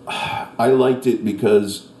I liked it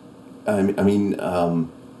because,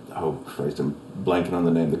 oh Christ, I'm blanking on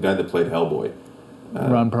the name. The guy that played Hellboy.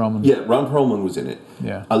 Ron Perlman. Yeah, Ron Perlman was in it.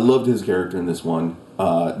 Yeah. I loved his character in this one.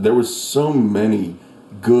 There were so many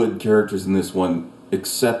good characters in this one,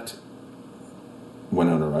 except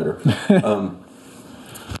Winona Ryder.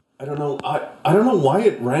 I don't know. I don't know why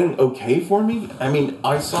it rang okay for me. I mean,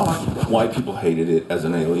 I saw why people hated it as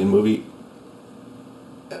an Alien movie,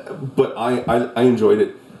 but I enjoyed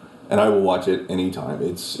it, and I will watch it anytime.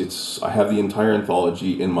 It's I have the entire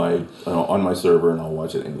anthology in my on my server, and I'll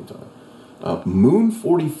watch it anytime. Moon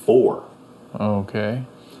 44. Okay.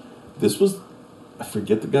 This was, I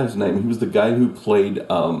forget the guy's name. He was the guy who played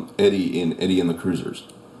Eddie in Eddie and the Cruisers,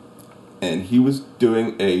 and he was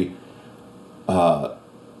doing a.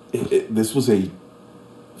 This was a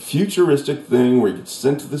futuristic thing where you get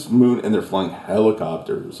sent to this moon and they're flying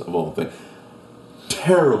helicopters of all things.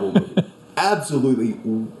 Terrible movie. Absolutely,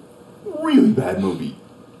 really bad movie.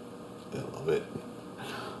 I love it.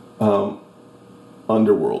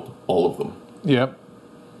 Underworld, all of them. Yep.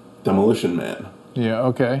 Demolition Man. Yeah,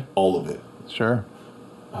 okay. All of it. Sure.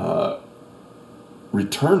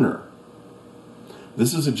 Returner.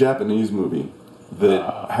 This is a Japanese movie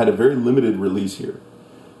that had a very limited release here.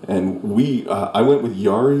 And I went with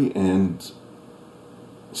Yari and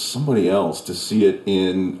somebody else to see it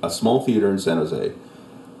in a small theater in San Jose.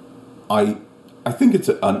 I think it's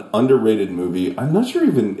an underrated movie. I'm not sure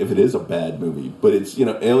even if it is a bad movie, but it's,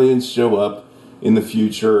 aliens show up in the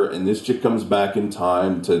future and this chick comes back in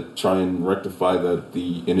time to try and rectify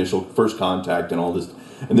the initial first contact and all this.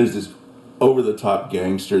 And there's this over-the-top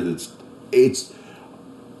gangster from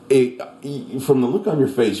the look on your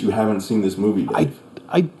face, you haven't seen this movie, Dave.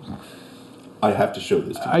 I have to show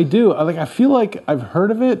this to you. I do. I feel like I've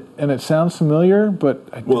heard of it, and it sounds familiar, but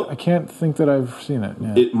I can't think that I've seen it.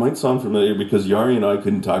 Yeah. It might sound familiar because Yari and I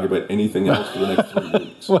couldn't talk about anything else for the next 3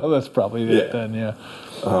 weeks. Well, that's probably it then, yeah.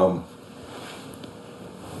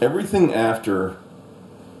 Everything after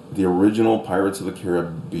the original Pirates of the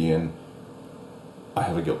Caribbean, I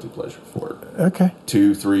have a guilty pleasure for it. Okay.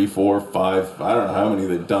 2, 3, 4, 5. I don't know how many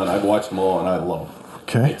they've done. I've watched them all, and I love them.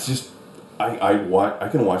 Okay. It's just I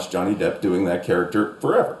can watch Johnny Depp doing that character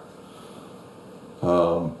forever.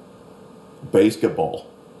 Basketball.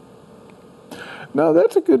 No,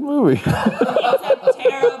 that's a good movie. It's a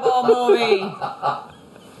terrible movie.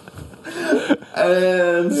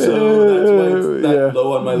 And so that's why it's that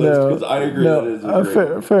low on my list, because I agree that it is a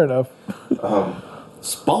great fair enough.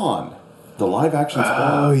 Spawn, the live-action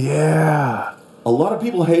Spawn. Oh, yeah. A lot of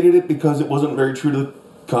people hated it because it wasn't very true to the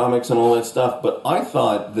comics and all that stuff, but I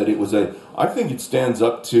thought that it was I think it stands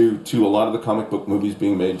up to a lot of the comic book movies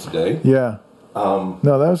being made today. Yeah. No,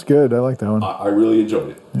 that was good. I like that one. I really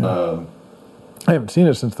enjoyed it. Yeah. I haven't seen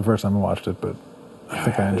it since the first time I watched it, but I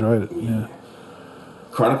think I enjoyed it. Yeah.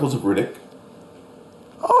 Chronicles of Riddick.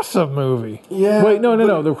 Awesome movie. Yeah. Wait, no.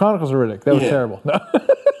 The Chronicles of Riddick. That was terrible. No.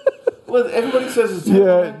 Well, everybody says it's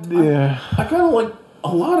terrible. Yeah. I kind of like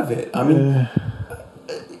a lot of it. I mean,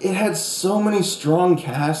 it had so many strong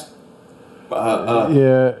cast. So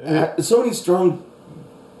many strong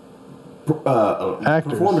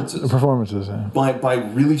actors. Performances. Yeah. By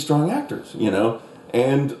really strong actors,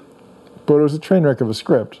 and. But it was a train wreck of a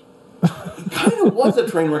script. It kind of was a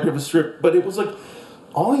train wreck of a script, but it was like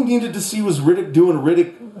all I needed to see was Riddick doing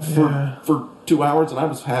Riddick for 2 hours, and I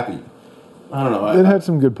was happy. I don't know. It had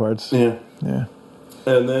some good parts. Yeah. Yeah.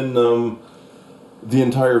 And then the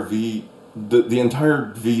entire V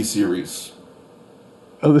series.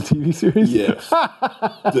 Oh, the TV series? Yes.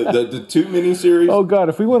 the 2 miniseries. Oh, God,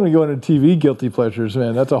 if we want to go into TV guilty pleasures,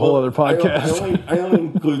 man, that's a whole other podcast. I only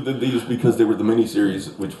included these because they were the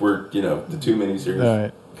miniseries, which were, the 2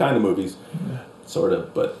 miniseries kind of movies. Yeah. Sort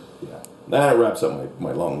of, but yeah. That wraps up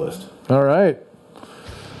my long list. All right.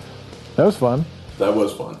 That was fun. That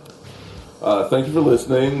was fun. Thank you for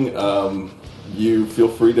listening. You feel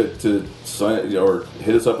free to sign or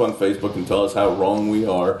hit us up on Facebook and tell us how wrong we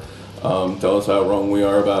are. Tell us how wrong we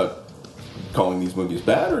are about calling these movies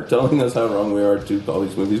bad, or telling us how wrong we are to call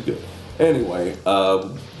these movies good. Anyway,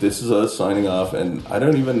 this is us signing off, and I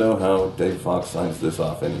don't even know how Dave Fox signs this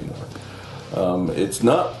off anymore. It's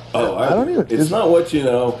not. It's not what you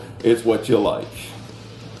know. It's what you like.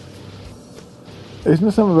 Isn't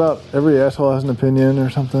it something about every asshole has an opinion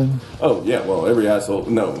or something? Oh yeah, well every asshole.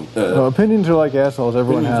 No, opinions are like assholes.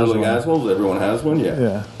 Everyone has one. Opinions are like assholes. Everyone has one. Yeah.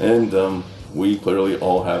 Yeah. And we clearly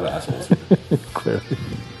all have assholes. Clearly.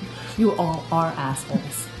 You all are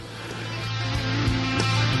assholes.